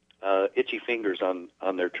 itchy fingers on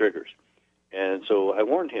their triggers. And so I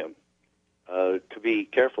warned him to be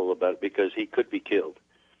careful about it because he could be killed.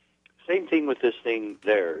 Same thing with this thing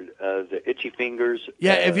there, the itchy fingers.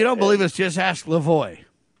 Yeah, if you don't believe us, just ask Lavoie.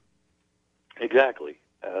 Exactly.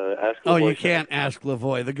 Ask Lavoie. Oh, you can't ask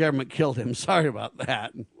Lavoie. The government killed him. Sorry about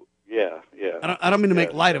that. Yeah. I don't mean to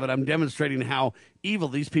make light of it. I'm demonstrating how evil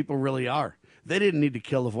these people really are. They didn't need to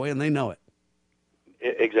kill Lavoie, and they know it.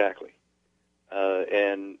 Exactly.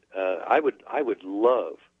 And I would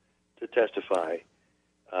love to testify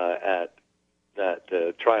at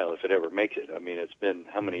that trial if it ever makes it. I mean, it's been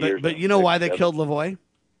how many years? But you know why they killed Lavoie?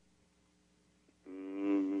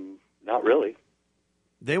 Not really.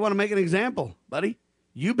 They want to make an example, buddy.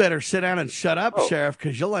 You better sit down and shut up, Sheriff,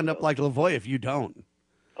 because you'll end up like Lavoie if you don't.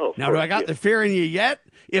 Now, do I got the fear in you yet?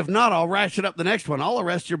 If not, I'll ratchet up the next one. I'll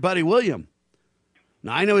arrest your buddy William.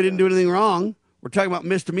 Now, I know he didn't do anything wrong. We're talking about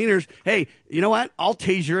misdemeanors. Hey, you know what? I'll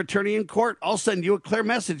tase your attorney in court. I'll send you a clear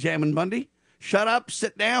message, Ammon Bundy. Shut up,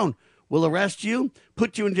 sit down. We'll arrest you,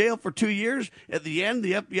 put you in jail for 2 years. At the end,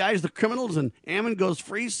 the FBI is the criminals, and Ammon goes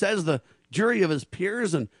free, says the jury of his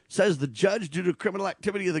peers, and says the judge due to criminal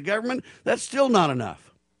activity of the government. That's still not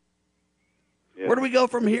enough. Yeah. Where do we go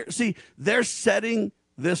from here? See, they're setting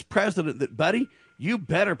this precedent that, buddy, you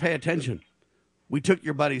better pay attention. We took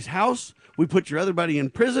your buddy's house. We put your other buddy in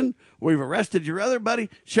prison. We've arrested your other buddy.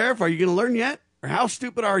 Sheriff, are you going to learn yet? Or how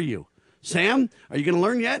stupid are you? Sam, are you going to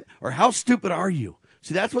learn yet? Or how stupid are you?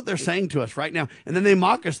 See, that's what they're saying to us right now. And then they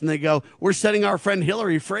mock us and they go, we're setting our friend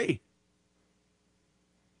Hillary free.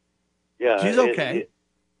 Yeah. She's okay.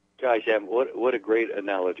 Gosh, Sam, what a great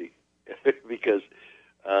analogy. Because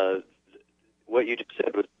what you just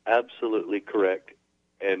said was absolutely correct,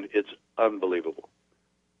 and it's unbelievable.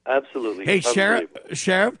 Absolutely. Hey,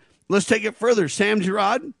 Sheriff, let's take it further. Sam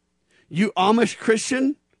Girard, you Amish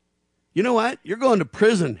Christian, you know what? You're going to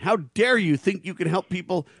prison. How dare you think you can help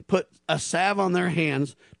people put a salve on their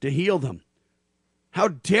hands to heal them? How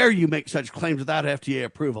dare you make such claims without FDA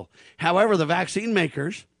approval? However, the vaccine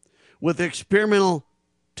makers, with experimental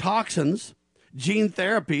toxins, gene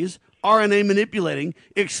therapies, RNA manipulating,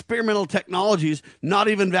 experimental technologies, not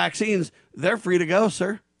even vaccines, they're free to go,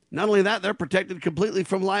 sir. Not only that, they're protected completely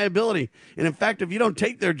from liability. And in fact, if you don't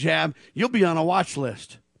take their jab, you'll be on a watch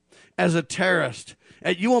list as a terrorist.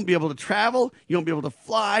 And you won't be able to travel. You won't be able to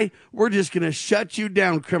fly. We're just going to shut you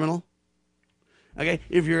down, criminal. Okay,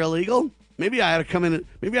 if you're illegal, maybe I had to come in.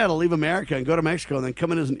 Maybe I had to leave America and go to Mexico and then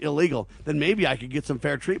come in as an illegal. Then maybe I could get some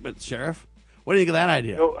fair treatment, Sheriff. What do you think of that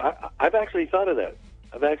idea? No, I've actually thought of that.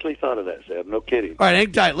 Sam. No kidding. All right,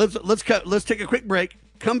 hang tight. Let's take a quick break.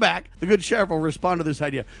 Come back. The good sheriff will respond to this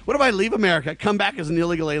idea. What if I leave America, come back as an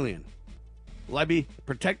illegal alien? Will I be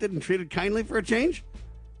protected and treated kindly for a change?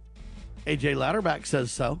 AJ Louderback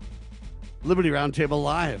says so. Liberty Roundtable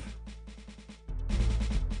Live.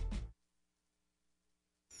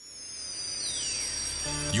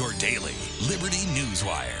 Your daily Liberty News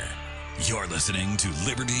Wire. You're listening to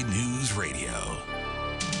Liberty News Radio.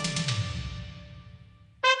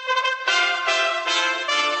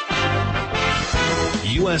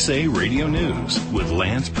 USA Radio News with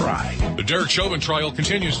Lance Pry. The Derek Chauvin trial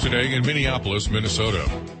continues today in Minneapolis, Minnesota.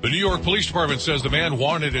 The New York Police Department says the man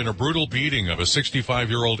wanted in a brutal beating of a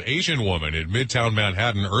 65-year-old Asian woman in Midtown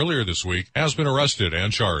Manhattan earlier this week has been arrested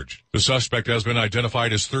and charged. The suspect has been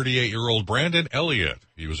identified as 38-year-old Brandon Elliott.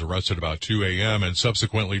 He was arrested about 2 a.m. and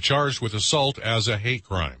subsequently charged with assault as a hate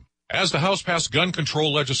crime. As the House passed gun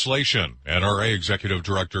control legislation, NRA Executive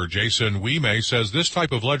Director Jason Wieme says this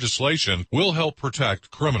type of legislation will help protect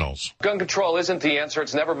criminals. Gun control isn't the answer.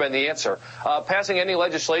 It's never been the answer. Passing any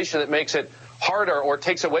legislation that makes it harder or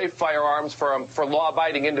takes away firearms for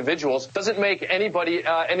law-abiding individuals doesn't make anybody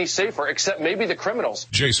any safer, except maybe the criminals.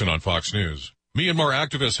 Jason on Fox News. Myanmar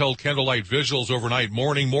activists held candlelight vigils overnight,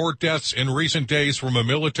 mourning more deaths in recent days from a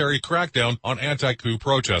military crackdown on anti-coup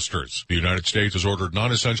protesters. The United States has ordered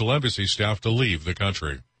non-essential embassy staff to leave the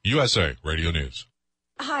country. USA Radio News.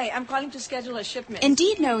 Hi, I'm calling to schedule a shipment.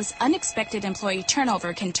 Indeed knows unexpected employee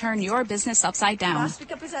turnover can turn your business upside down. Last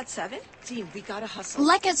pickup is at 7. Team, we gotta hustle.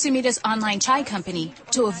 Like at Sumita's online chai company,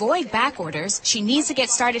 to avoid back orders, she needs to get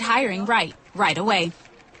started hiring right away.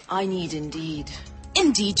 I need Indeed.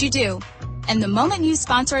 Indeed you do. And the moment you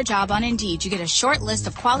sponsor a job on Indeed, you get a short list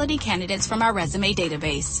of quality candidates from our resume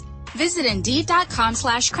database. Visit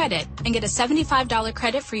Indeed.com/credit and get a $75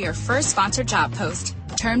 credit for your first sponsored job post.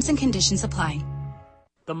 Terms and conditions apply.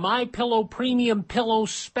 The MyPillow Premium Pillow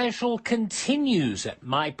Special continues at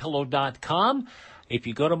MyPillow.com. If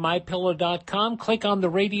you go to MyPillow.com, click on the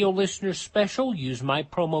radio listener special, use my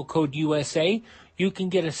promo code USA. You can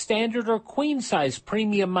get a standard or queen-size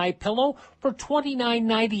premium MyPillow for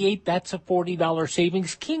 $29.98. That's a $40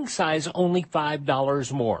 savings. King size, only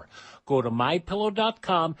 $5 more. Go to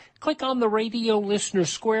MyPillow.com, click on the radio listener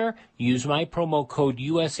square, use my promo code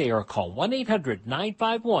USA, or call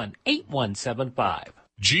 1-800-951-8175.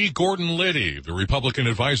 G. Gordon Liddy, the Republican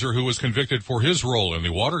advisor who was convicted for his role in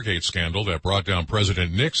the Watergate scandal that brought down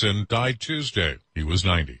President Nixon, died Tuesday. He was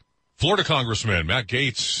 90. Florida Congressman Matt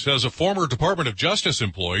Gaetz says a former Department of Justice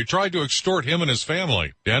employee tried to extort him and his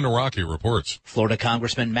family. Dan Naraki reports. Florida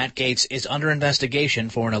Congressman Matt Gaetz is under investigation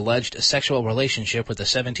for an alleged sexual relationship with a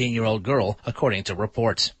 17-year-old girl, according to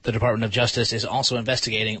reports. The Department of Justice is also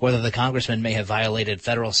investigating whether the congressman may have violated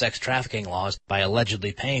federal sex trafficking laws by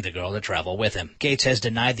allegedly paying the girl to travel with him. Gaetz has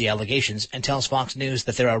denied the allegations and tells Fox News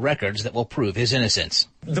that there are records that will prove his innocence.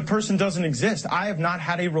 The person doesn't exist. I have not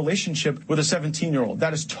had a relationship with a 17-year-old.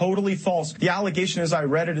 That is totally false. The allegation, as I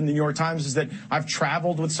read it in the New York Times, is that I've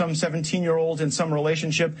traveled with some 17-year-old in some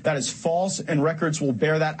relationship. That is false, and records will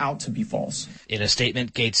bear that out to be false. In a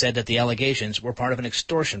statement, Gaetz said that the allegations were part of an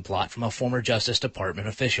extortion plot from a former Justice Department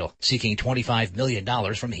official, seeking $25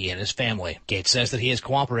 million from he and his family. Gaetz says that he has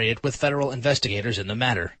cooperated with federal investigators in the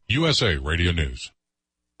matter. USA Radio News.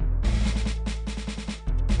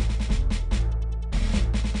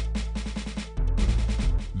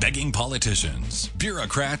 Begging politicians,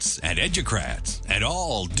 bureaucrats, and educrats, and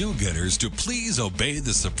all do-gooders to please obey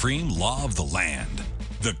the supreme law of the land,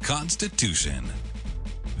 the Constitution.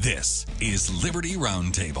 This is Liberty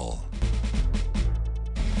Roundtable.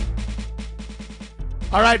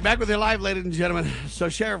 All right, back with you live, ladies and gentlemen. So,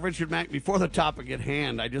 Sheriff Richard Mack, before the topic at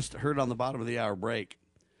hand, I just heard on the bottom of the hour break,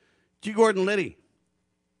 G. Gordon Liddy,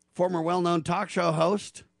 former well-known talk show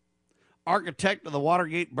host, architect of the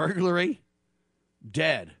Watergate burglary,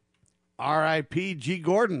 dead. R.I.P. G.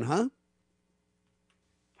 Gordon, huh?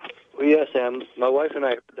 Well, yes, Sam. My wife and I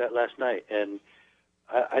heard that last night, and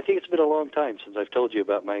I think it's been a long time since I've told you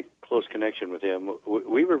about my close connection with him.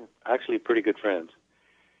 We were actually pretty good friends.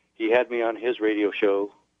 He had me on his radio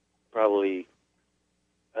show probably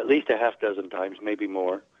at least a half dozen times, maybe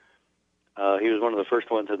more. He was one of the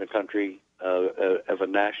first ones in the country of a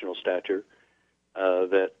national stature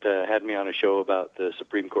that had me on a show about the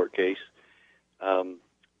Supreme Court case.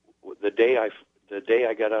 The day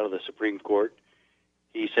I got out of the Supreme Court,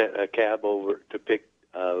 he sent a cab over to pick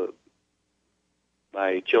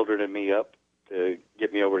my children and me up to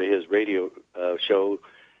get me over to his radio show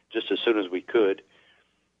just as soon as we could.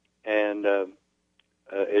 And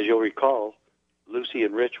as you'll recall, Lucy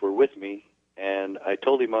and Rich were with me, and I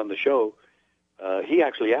told him on the show, he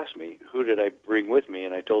actually asked me, who did I bring with me?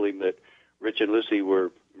 And I told him that Rich and Lucy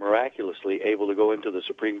were miraculously able to go into the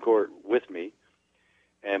Supreme Court with me.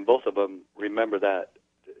 And both of them remember that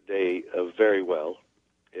day very well.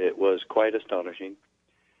 It was quite astonishing.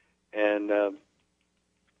 And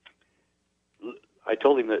I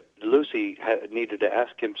told him that Lucy needed to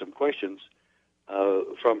ask him some questions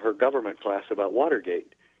from her government class about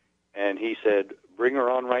Watergate. And he said, bring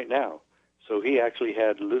her on right now. So he actually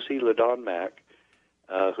had Lucy LaDawn Mack,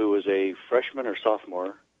 who was a freshman or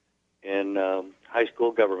sophomore in high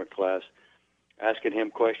school government class, asking him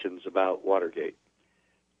questions about Watergate.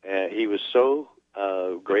 And he was so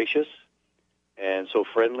gracious and so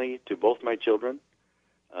friendly to both my children,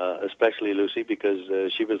 especially Lucy,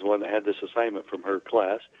 because she was the one that had this assignment from her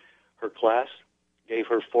class. Her class gave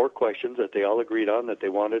her 4 questions that they all agreed on that they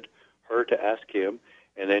wanted her to ask him,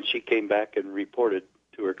 and then she came back and reported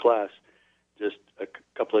to her class just a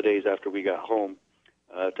couple of days after we got home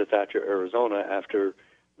to Thatcher, Arizona, after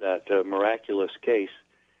that miraculous case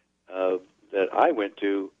that I went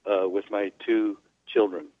to with my 2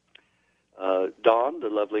 children. Dawn, the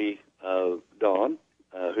lovely Dawn,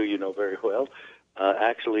 who you know very well,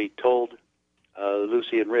 actually told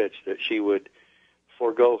Lucy and Rich that she would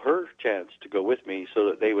forego her chance to go with me so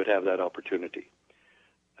that they would have that opportunity.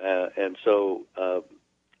 And so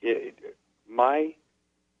my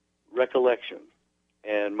recollection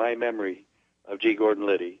and my memory of G. Gordon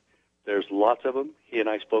Liddy, there's lots of them. He and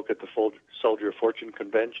I spoke at the Soldier of Fortune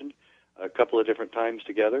convention a couple of different times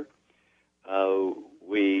together.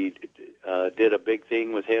 We did a big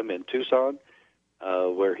thing with him in Tucson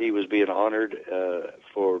where he was being honored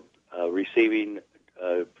for receiving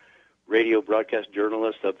Radio Broadcast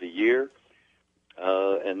Journalist of the Year,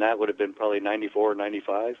 and that would have been probably 94 or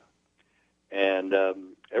 95. And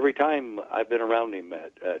every time I've been around him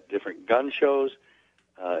at different gun shows,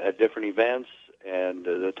 at different events, and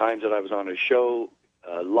the times that I was on his show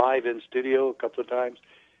live in studio a couple of times,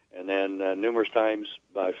 and then numerous times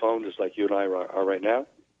by phone, just like you and I are right now,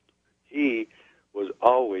 he was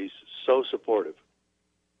always so supportive.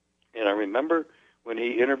 And I remember when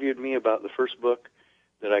he interviewed me about the first book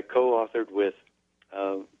that I co-authored with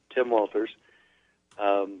Tim Walters,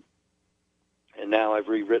 and now I've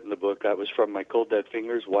rewritten the book. That was From My Cold Dead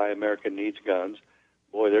Fingers, Why America Needs Guns.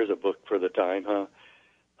 Boy, there's a book for the time, huh?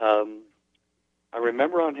 I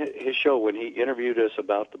remember on his show when he interviewed us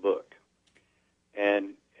about the book,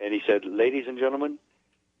 and he said, ladies and gentlemen,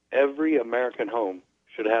 every American home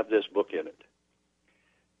should have this book in it.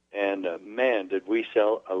 And man, did we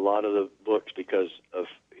sell a lot of the books because of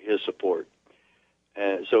his support.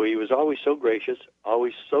 And so he was always so gracious,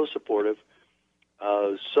 always so supportive,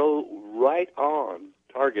 so right on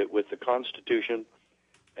target with the Constitution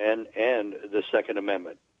and the Second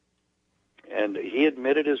Amendment. And he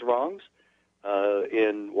admitted his wrongs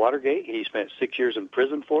in Watergate. He spent 6 years in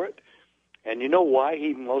prison for it. And you know why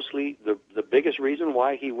he mostly, the biggest reason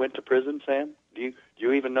why he went to prison, Sam? Do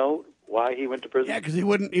you even know why he went to prison? Yeah, because he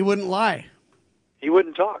wouldn't lie. He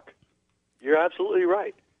wouldn't talk. You're absolutely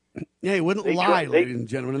right. Yeah, he wouldn't lie, ladies and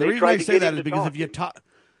gentlemen. And the reason I say that is because if you talk,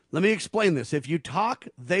 let me explain this. If you talk,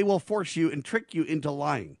 they will force you and trick you into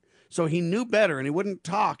lying. So he knew better, and he wouldn't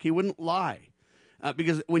talk. He wouldn't lie.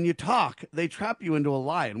 Because when you talk, they trap you into a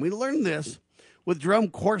lie. And we learned this with Jerome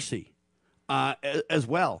Corsi as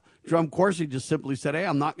well. Jerome Corsi just simply said, hey,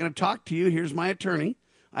 I'm not going to talk to you. Here's my attorney.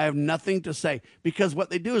 I have nothing to say. Because what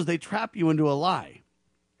they do is they trap you into a lie.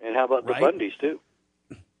 And how about the Bundys, too?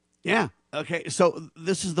 Yeah. Okay. So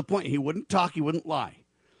this is the point. He wouldn't talk. He wouldn't lie.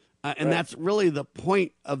 And that's really the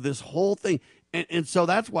point of this whole thing. And so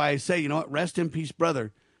that's why I say, you know what? Rest in peace,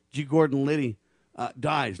 brother. G. Gordon Liddy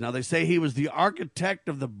dies. Now, they say he was the architect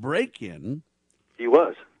of the break-in. He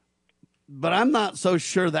was. But I'm not so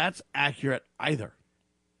sure that's accurate either.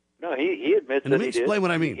 No, he admits that he did. Let me explain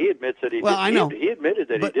what I mean. He admits that he did. Well, I know. He admitted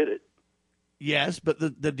that he did it. Yes, but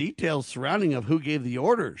the details surrounding of who gave the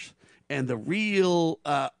orders and the real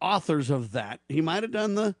authors of that, he might have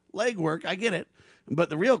done the legwork. I get it. But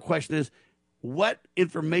the real question is, what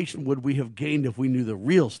information would we have gained if we knew the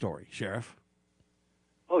real story, Sheriff?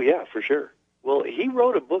 Oh, yeah, for sure. Well, he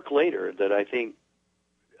wrote a book later that I think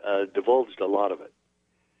divulged a lot of it.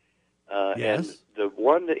 Yes. And the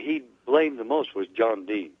one that he blamed the most was John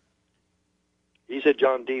Dean. He said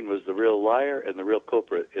John Dean was the real liar and the real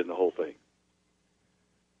culprit in the whole thing.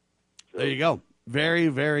 So, there you go. Very,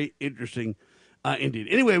 very interesting indeed.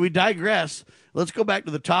 Anyway, we digress. Let's go back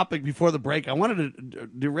to the topic before the break. I wanted to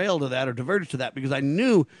derail to that or diverge to that because I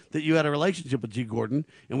knew that you had a relationship with G. Gordon,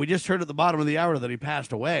 and we just heard at the bottom of the hour that he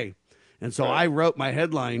passed away. And so I wrote my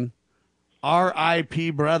headline,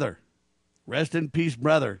 R.I.P. Brother. Rest in peace,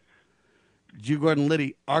 brother. G. Gordon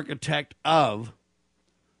Liddy, architect of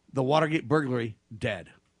the Watergate burglary, dead.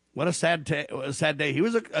 What a sad day. He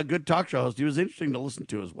was a good talk show host. He was interesting to listen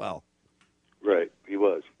to as well. Right, he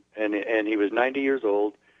was. And he was 90 years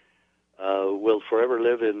old, will forever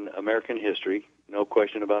live in American history, no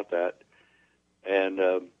question about that.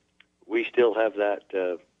 And we still have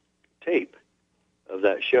that tape of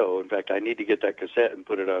that show. In fact, I need to get that cassette and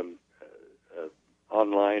put it on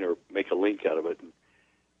online or make a link out of it and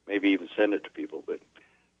maybe even send it to people. But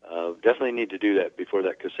definitely need to do that before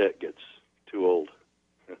that cassette gets too old.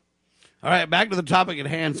 All right, back to the topic at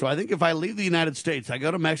hand. So I think if I leave the United States, I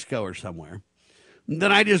go to Mexico or somewhere,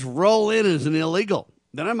 then I just roll in as an illegal.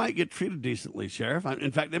 Then I might get treated decently, Sheriff.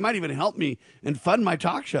 In fact, they might even help me and fund my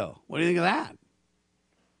talk show. What do you think of that?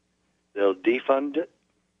 They'll defund it?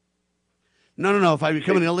 No. If I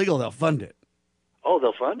become an illegal, they'll fund it. Oh,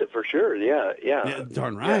 they'll fund it for sure. Yeah.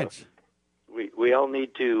 Darn right. Yeah. We all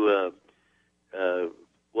need to,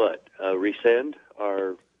 rescind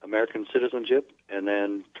our American citizenship and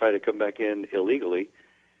then try to come back in illegally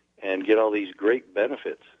and get all these great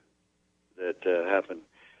benefits that happen.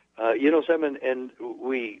 Sam, and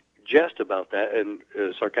we jest about that, and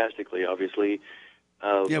sarcastically, obviously.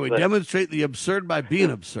 We demonstrate the absurd by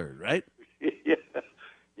being absurd, right?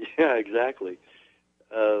 Yeah, exactly.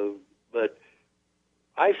 But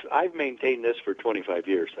I've maintained this for 25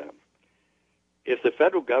 years, Sam. If the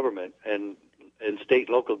federal government and state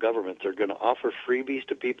and local governments are going to offer freebies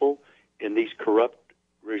to people in these corrupt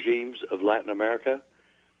regimes of Latin America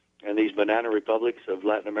and these banana republics of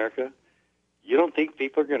Latin America, you don't think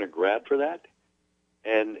people are going to grab for that?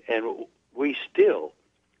 And we still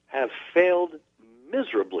have failed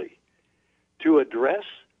miserably to address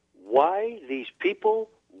why these people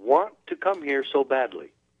want to come here so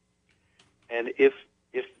badly. And if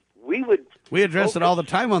we would... We address it all the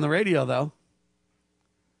time on the radio, though.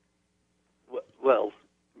 Well,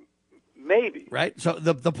 maybe. Right? So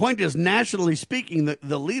the point is, nationally speaking,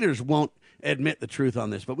 the leaders won't admit the truth on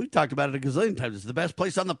this. But we've talked about it a gazillion times. It's the best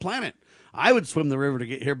place on the planet. I would swim the river to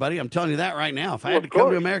get here, buddy. I'm telling you that right now. If I had to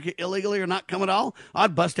come to America illegally or not come at all,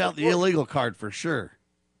 I'd bust out the illegal card for sure.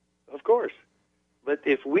 Of course. But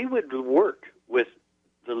if we would work with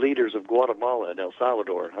the leaders of Guatemala and El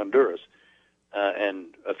Salvador and Honduras and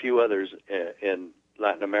a few others in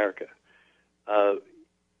Latin America,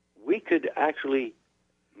 we could actually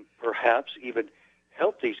perhaps even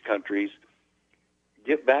help these countries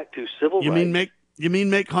get back to civil rights. You mean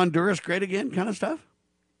make Honduras great again kind of stuff?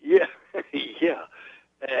 Yeah, yeah.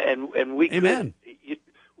 And we Amen. could,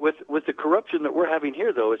 with the corruption that we're having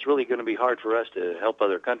here, though, it's really going to be hard for us to help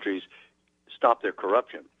other countries stop their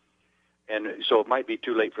corruption. And so it might be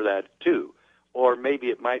too late for that, too. Or maybe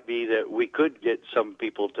it might be that we could get some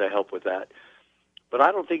people to help with that. But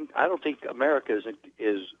I don't think America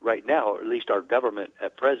is right now, or at least our government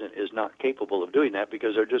at present, is not capable of doing that,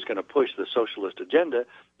 because they're just going to push the socialist agenda,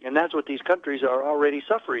 and that's what these countries are already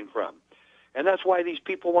suffering from. And that's why these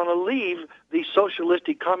people want to leave these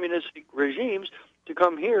socialistic, communistic regimes to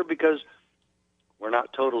come here, because we're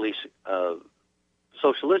not totally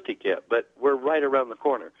socialistic yet, but we're right around the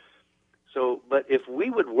corner. So, but if we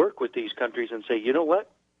would work with these countries and say, you know what,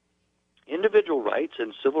 individual rights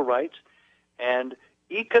and civil rights and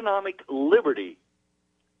economic liberty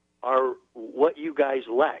are what you guys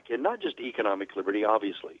lack. And not just economic liberty,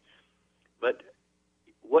 obviously, but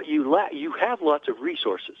what you lack, you have lots of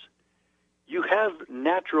resources. You have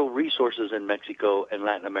natural resources in Mexico and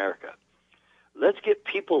Latin America. Let's get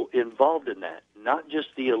people involved in that, not just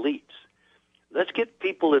the elites. Let's get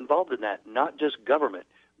people involved in that, not just government.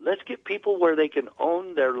 Let's get people where they can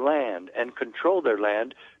own their land and control their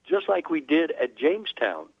land, just like we did at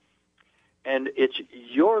Jamestown. And it's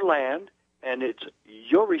your land, and it's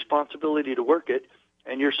your responsibility to work it,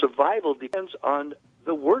 and your survival depends on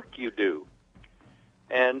the work you do.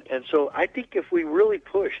 And so I think if we really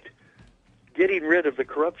pushed getting rid of the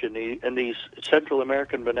corruption in these Central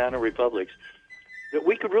American banana republics, that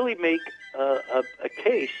we could really make a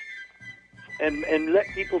case and let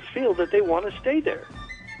people feel that they want to stay there.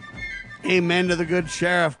 Amen to the good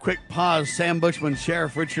sheriff. Quick pause. Sam Bushman,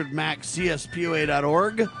 Sheriff Richard Mack,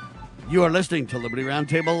 CSPOA.org. You are listening to Liberty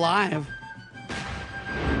Roundtable Live.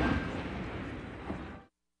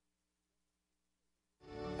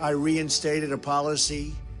 I reinstated a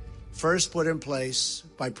policy first put in place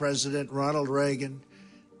by President Ronald Reagan,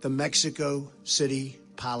 the Mexico City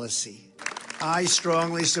policy. I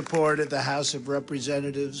strongly supported the House of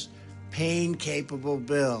Representatives' pain-capable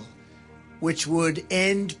bill, which would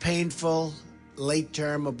end painful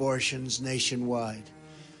late-term abortions nationwide.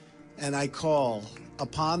 And I call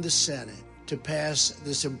upon the Senate to pass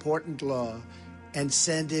this important law and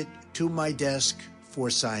send it to my desk for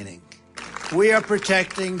signing. We are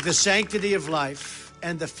protecting the sanctity of life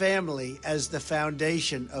and the family as the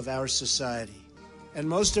foundation of our society. And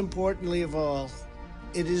most importantly of all,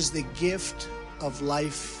 it is the gift of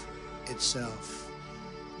life itself.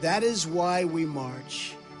 That is why we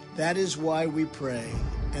march. That is why we pray.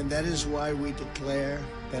 And that is why we declare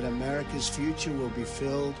that America's future will be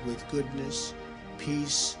filled with goodness,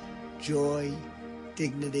 peace, joy,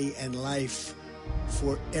 dignity, and life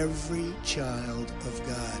for every child of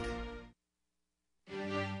God.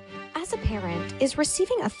 As As a parent, is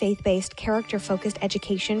receiving a faith-based, character-focused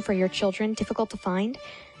education for your children difficult to find?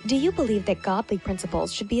 Do you believe that godly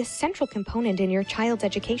principles should be a central component in your child's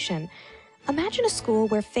education? Imagine a school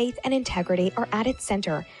where faith and integrity are at its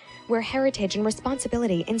center, where heritage and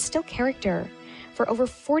responsibility instill character. For over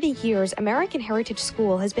 40 years, American Heritage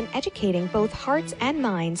School has been educating both hearts and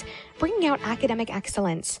minds, bringing out academic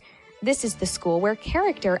excellence. This is the school where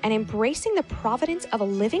character and embracing the providence of a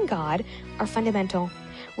living God are fundamental,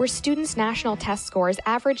 where students' national test scores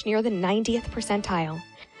average near the 90th percentile.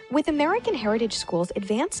 With American Heritage School's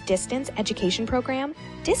advanced distance education program,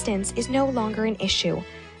 distance is no longer an issue.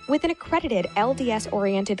 With an accredited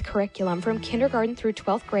LDS-oriented curriculum from kindergarten through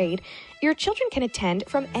 12th grade, your children can attend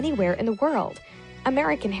from anywhere in the world.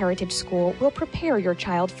 American Heritage School will prepare your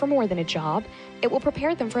child for more than a job. It will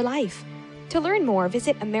prepare them for life. To learn more,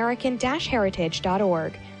 visit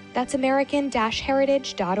american-heritage.org. That's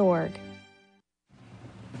american-heritage.org.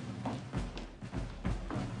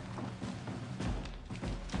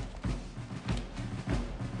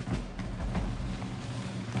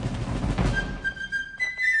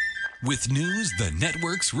 With news the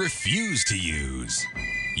networks refuse to use.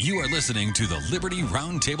 You are listening to the Liberty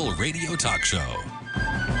Roundtable Radio Talk Show.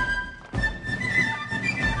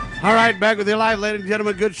 All right, back with you live, ladies and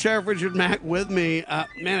gentlemen. Good Sheriff Richard Mack with me.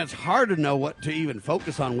 Man, it's hard to know what to even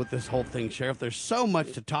focus on with this whole thing, Sheriff. There's so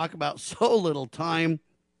much to talk about, so little time.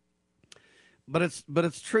 But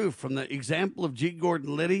it's true. From the example of G.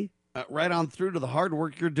 Gordon Liddy, right on through to the hard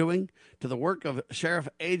work you're doing, to the work of Sheriff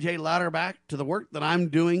A.J. Louderback, to the work that I'm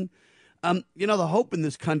doing. The hope in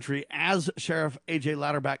this country, as Sheriff A.J.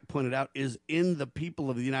 Louderback pointed out, is in the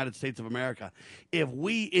people of the United States of America. If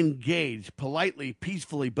we engage politely,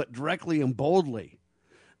 peacefully, but directly and boldly,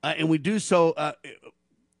 and we do so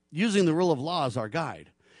using the rule of law as our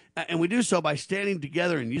guide, and we do so by standing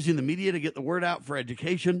together and using the media to get the word out for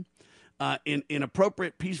education, in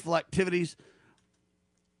appropriate, peaceful activities,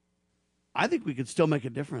 I think we could still make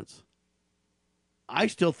a difference. I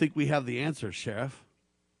still think we have the answer, Sheriff.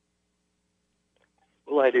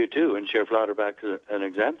 Well, I do too, and Sheriff Louderback is an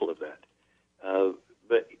example of that.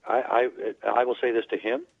 But I will say this to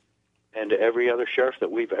him and to every other sheriff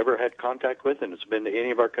that we've ever had contact with, and it's been to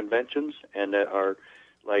any of our conventions, and that are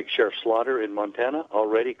like Sheriff Slaughter in Montana,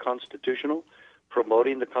 already constitutional,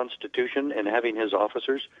 promoting the Constitution and having his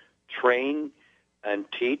officers train and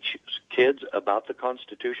teach kids about the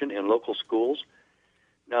Constitution in local schools.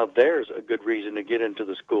 Now, there's a good reason to get into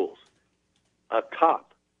the schools. A cop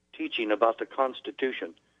teaching about the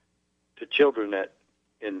Constitution to children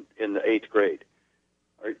in the 8th grade.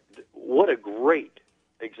 What a great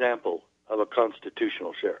example of a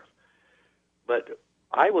constitutional sheriff. But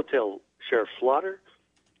I will tell Sheriff Slaughter,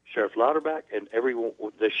 Sheriff Louderback, and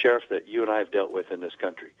the sheriff that you and I have dealt with in this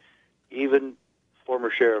country, even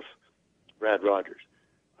former Sheriff Brad Rogers,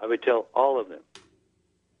 I would tell all of them,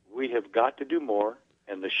 we have got to do more,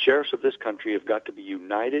 and the sheriffs of this country have got to be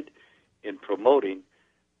united in promoting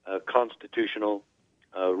constitutional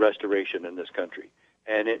restoration in this country.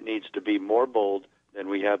 And it needs to be more bold than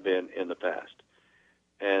we have been in the past.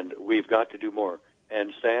 And we've got to do more.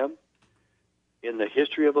 And Sam, in the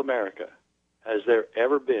history of America, has there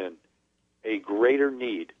ever been a greater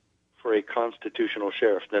need for a constitutional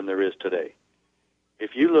sheriff than there is today?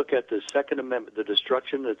 If you look at the Second Amendment, the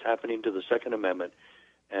destruction that's happening to the Second Amendment,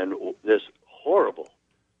 and this horrible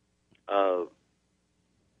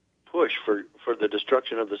push for the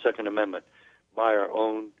destruction of the Second Amendment by our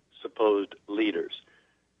own supposed leaders.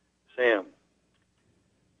 Sam,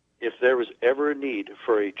 if there was ever a need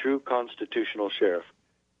for a true constitutional sheriff,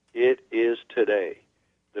 it is today.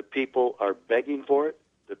 The people are begging for it.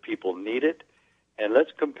 The people need it. And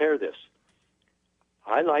let's compare this.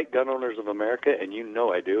 I like Gun Owners of America, and you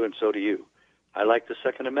know I do, and so do you. I like the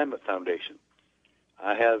Second Amendment Foundation.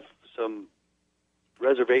 I have some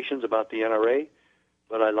reservations about the NRA,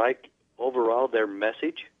 but I like overall their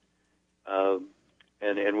message.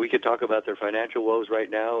 And we could talk about their financial woes right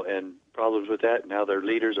now and problems with that, and how their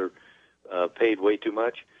leaders are paid way too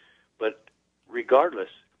much. But regardless,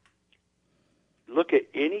 look at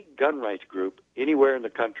any gun rights group anywhere in the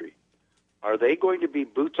country. Are they going to be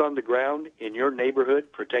boots on the ground in your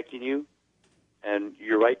neighborhood protecting you and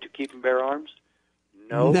your right to keep and bear arms?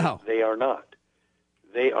 No, they are not.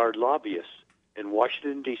 They are lobbyists in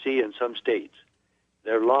Washington, D.C. and some states.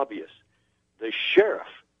 They're lobbyists. The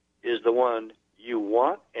sheriff is the one you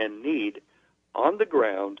want and need on the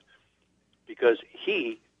ground because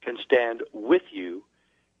he can stand with you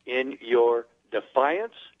in your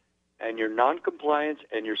defiance and your noncompliance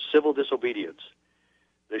and your civil disobedience.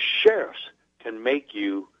 The sheriffs can make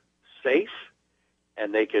you safe,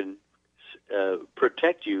 and they can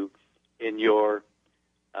protect you in your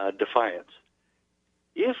defiance.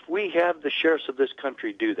 If we have the sheriffs of this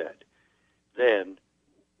country do that, then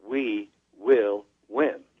we will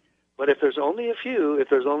win. But if there's only a few, if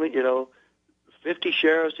there's only, 50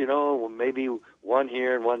 sheriffs, maybe one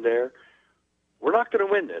here and one there, we're not going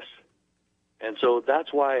to win this. And so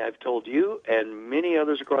that's why I've told you and many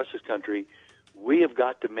others across this country, we have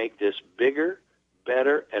got to make this bigger,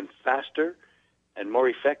 better, and faster and more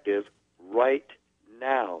effective right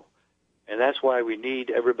now. And that's why we need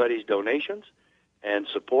everybody's donations and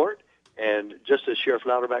support. And just as Sheriff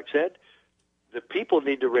Louderback said, the people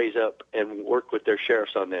need to raise up and work with their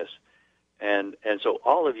sheriffs on this. And so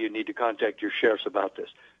all of you need to contact your sheriffs about this.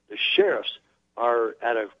 The sheriffs are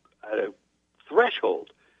at a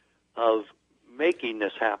threshold of making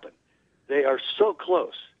this happen. They are so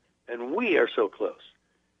close, and we are so close.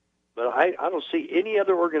 But I don't see any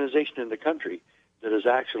other organization in the country that is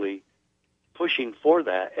actually pushing for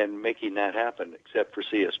that and making that happen except for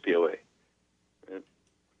CSPOA.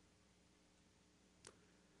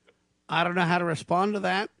 I don't know how to respond to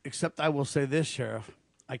that, except I will say this, Sheriff.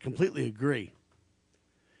 I completely agree.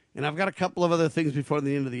 And I've got a couple of other things before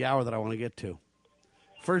the end of the hour that I want to get to.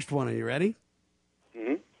 First one, are you ready?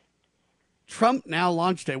 Mm-hmm. Trump now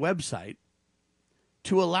launched a website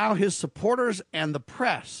to allow his supporters and the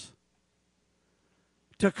press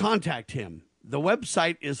to contact him. The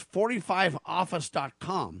website is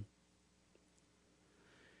 45office.com,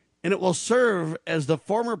 and it will serve as the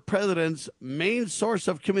former president's main source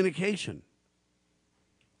of communication.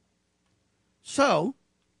 So,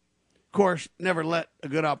 of course, never let a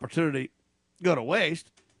good opportunity go to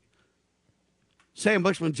waste. Sam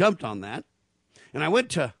Bushman jumped on that, and I went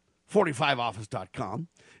to 45office.com,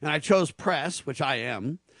 and I chose press, which I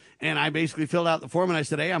am, and I basically filled out the form, and I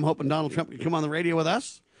said, hey, I'm hoping Donald Trump can come on the radio with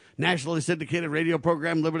us. Nationally syndicated radio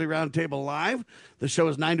program, Liberty Roundtable Live. The show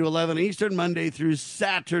is 9 to 11 Eastern, Monday through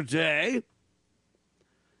Saturday.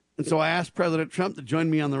 And so I asked President Trump to join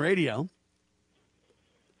me on the radio.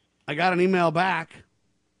 I got an email back.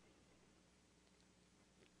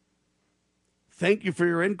 Thank you for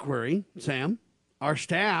your inquiry, Sam. Our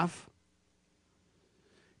staff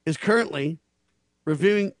is currently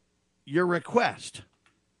reviewing your request.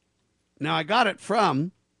 Now, I got it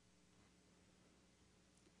from,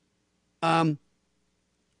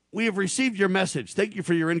 we have received your message. Thank you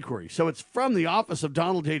for your inquiry. So it's from the office of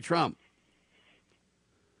Donald J. Trump.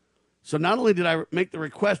 So not only did I make the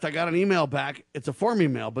request, I got an email back. It's a form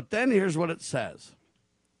email, but then here's what it says.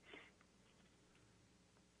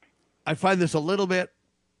 I find this a little bit,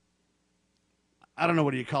 I don't know,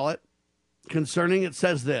 what do you call it? Concerning. It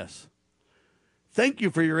says this. Thank you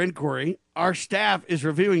for your inquiry. Our staff is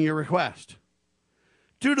reviewing your request.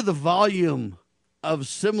 Due to the volume of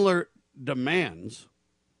similar demands,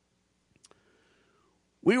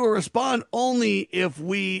 we will respond only if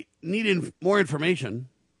we need more information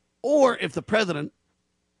or if the president,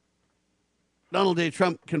 Donald J.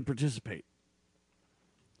 Trump, can participate.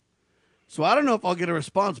 So I don't know if I'll get a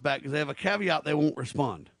response back because they have a caveat they won't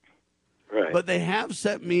respond. Right. But they have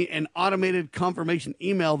sent me an automated confirmation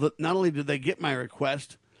email that not only did they get my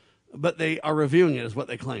request, but they are reviewing it, is what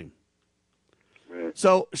they claim. Right.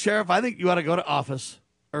 So, Sheriff, I think you ought to go to office,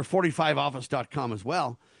 or 45office.com as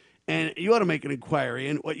well, and you ought to make an inquiry.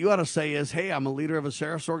 And what you ought to say is, hey, I'm a leader of a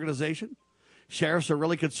sheriff's organization. Sheriffs are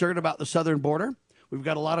really concerned about the southern border. We've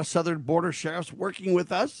got a lot of southern border sheriffs working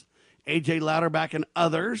with us, A.J. Louderback and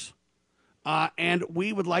others. And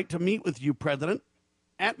we would like to meet with you, President,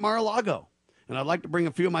 at Mar-a-Lago. And I'd like to bring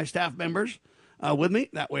a few of my staff members with me.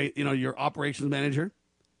 That way, your operations manager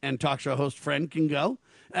and talk show host friend can go.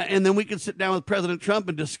 And then we can sit down with President Trump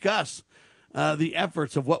and discuss the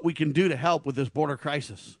efforts of what we can do to help with this border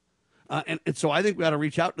crisis. And so I think we ought to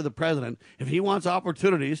reach out to the president. If he wants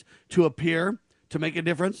opportunities to appear, to make a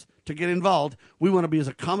difference, to get involved, we want to be as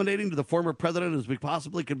accommodating to the former president as we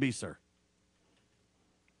possibly can be, sir.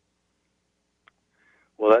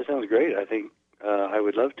 Well, that sounds great. I think I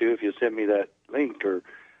would love to. If you send me that link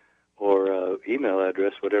or email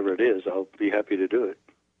address, whatever it is, I'll be happy to do it.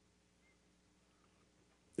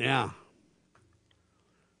 Yeah.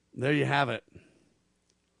 There you have it.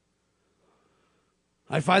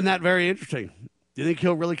 I find that very interesting. Do you think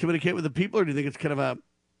he'll really communicate with the people, or do you think it's kind of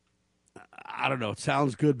I don't know, it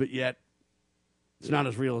sounds good, but yet it's not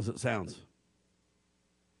as real as it sounds?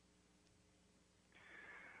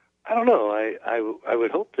 I don't know. I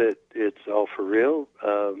would hope that it's all for real.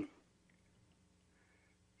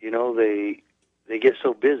 They get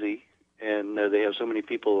so busy, and they have so many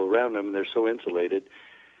people around them, and they're so insulated.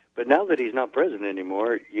 But now that he's not president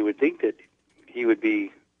anymore, you would think that he would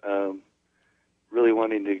be really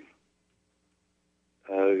wanting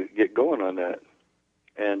to get going on that.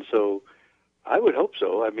 And so I would hope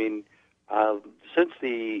so. I mean, since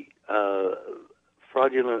the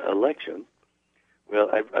fraudulent election, well,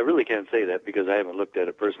 I really can't say that because I haven't looked at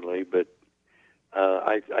it personally, but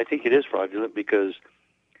I think it is fraudulent because,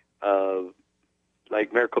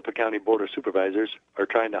 like Maricopa County Board of Supervisors are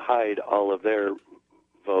trying to hide all of their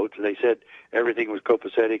votes. They said everything was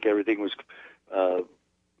copacetic, everything was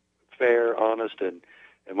fair, honest, and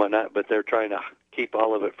whatnot, but they're trying to keep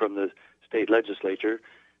all of it from the state legislature,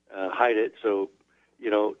 hide it. So,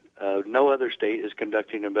 no other state is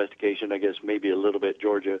conducting an investigation. I guess maybe a little bit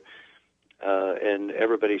Georgia, and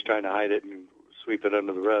everybody's trying to hide it and sweep it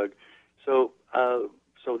under the rug. So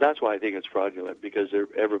that's why I think it's fraudulent, because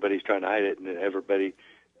everybody's trying to hide it, and everybody,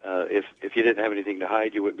 if you didn't have anything to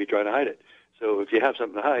hide, you wouldn't be trying to hide it. So if you have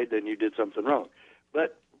something to hide, then you did something wrong.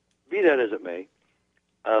 But be that as it may,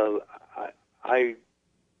 I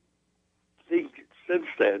think since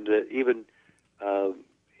then that even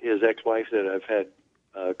his ex-wife that I've had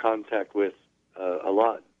contact with a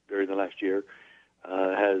lot during the last year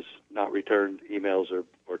has not returned emails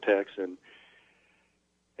or texts, and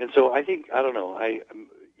so I think, I don't know, I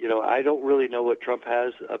don't really know what Trump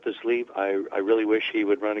has up his sleeve. I really wish he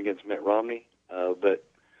would run against Mitt Romney, but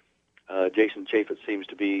Jason Chaffetz seems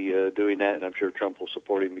to be doing that, and I'm sure Trump will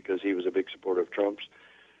support him because he was a big supporter of Trump's.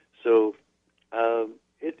 So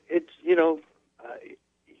it's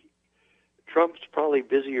Trump's probably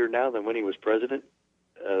busier now than when he was president,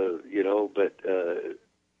 but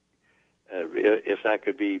if that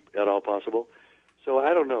could be at all possible. So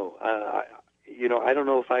I don't know. I don't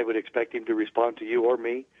know if I would expect him to respond to you or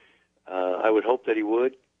me. I would hope that he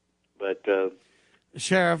would, but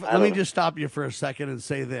Sheriff, let me just stop you for a second and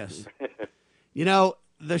say this.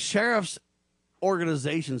 The sheriff's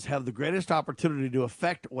organizations have the greatest opportunity to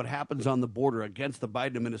affect what happens on the border against the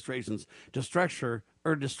Biden administration's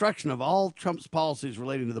destruction of all Trump's policies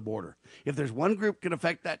relating to the border. If there's one group can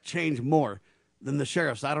affect that change more than the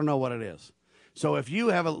sheriffs, I don't know what it is. So if you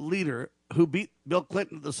have a leader who beat Bill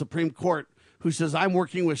Clinton at the Supreme Court who says, I'm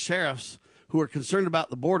working with sheriffs who are concerned about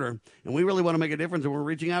the border, and we really want to make a difference, and we're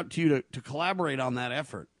reaching out to you to collaborate on that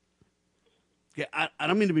effort. Yeah, I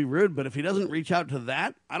don't mean to be rude, but if he doesn't reach out to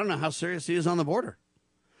that, I don't know how serious he is on the border.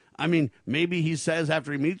 I mean, maybe he says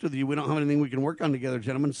after he meets with you, we don't have anything we can work on together,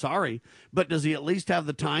 gentlemen. Sorry. But does he at least have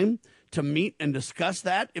the time to meet and discuss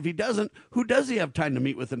that? If he doesn't, who does he have time to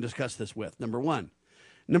meet with and discuss this with? Number one.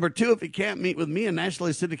 Number two, if he can't meet with me, a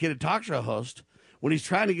nationally syndicated talk show host, when he's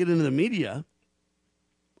trying to get into the media,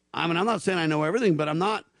 I mean, I'm not saying I know everything, but I'm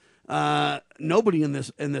not nobody in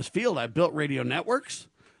this field. I've built radio networks.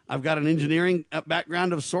 I've got an engineering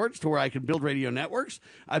background of sorts to where I can build radio networks.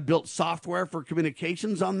 I've built software for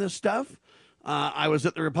communications on this stuff. I was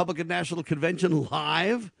at the Republican National Convention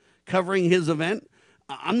live covering his event.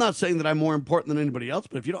 I'm not saying that I'm more important than anybody else,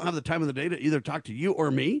 but if you don't have the time of the day to either talk to you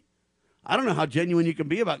or me, I don't know how genuine you can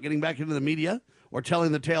be about getting back into the media or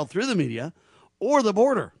telling the tale through the media or the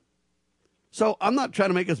border. So I'm not trying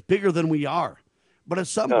to make us bigger than we are. But at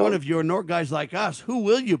some point, if you're North guys like us, who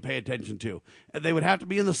will you pay attention to? They would have to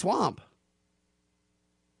be in the swamp.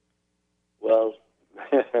 Well,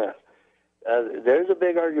 there's a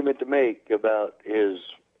big argument to make about his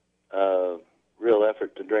real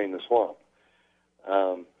effort to drain the swamp,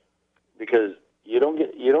 because you don't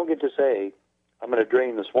get to say, I'm going to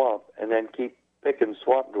drain the swamp and then keep picking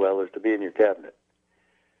swamp dwellers to be in your cabinet.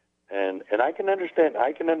 And I can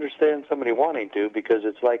understand somebody wanting to, because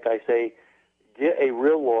it's like I say, get a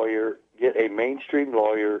real lawyer, get a mainstream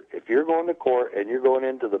lawyer. If you're going to court and you're going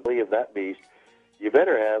into the belly of that beast, you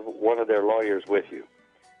better have one of their lawyers with you.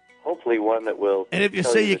 Hopefully one that will. And if you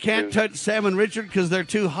say you can't touch Sam and Richard because they're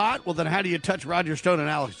too hot, well, then how do you touch Roger Stone and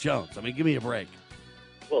Alex Jones? I mean, give me a break.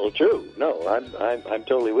 Well, true. No, I'm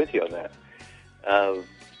totally with you on that.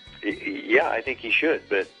 Yeah, I think he should,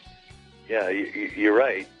 but yeah, you're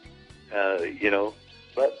right.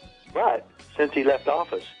 But since he left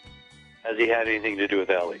office, has he had anything to do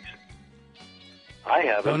with Alex? I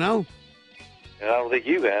haven't. Oh, no. And I don't think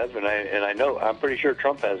you have, and I know, I'm pretty sure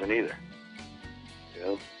Trump hasn't either.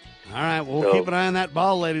 All right, well, we'll keep an eye on that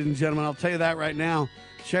ball, ladies and gentlemen. I'll tell you that right now.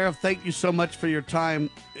 Sheriff, thank you so much for your time.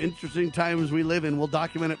 Interesting times we live in. We'll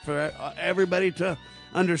document it for everybody to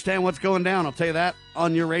understand what's going down. I'll tell you that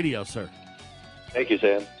on your radio, sir. Thank you,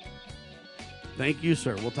 Sam. Thank you,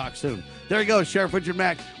 sir. We'll talk soon. There you go, Sheriff Richard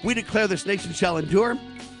Mack. We declare this nation shall endure.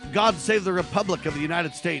 God save the Republic of the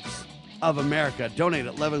United States of America. Donate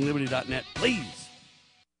at lovingliberty.net, please.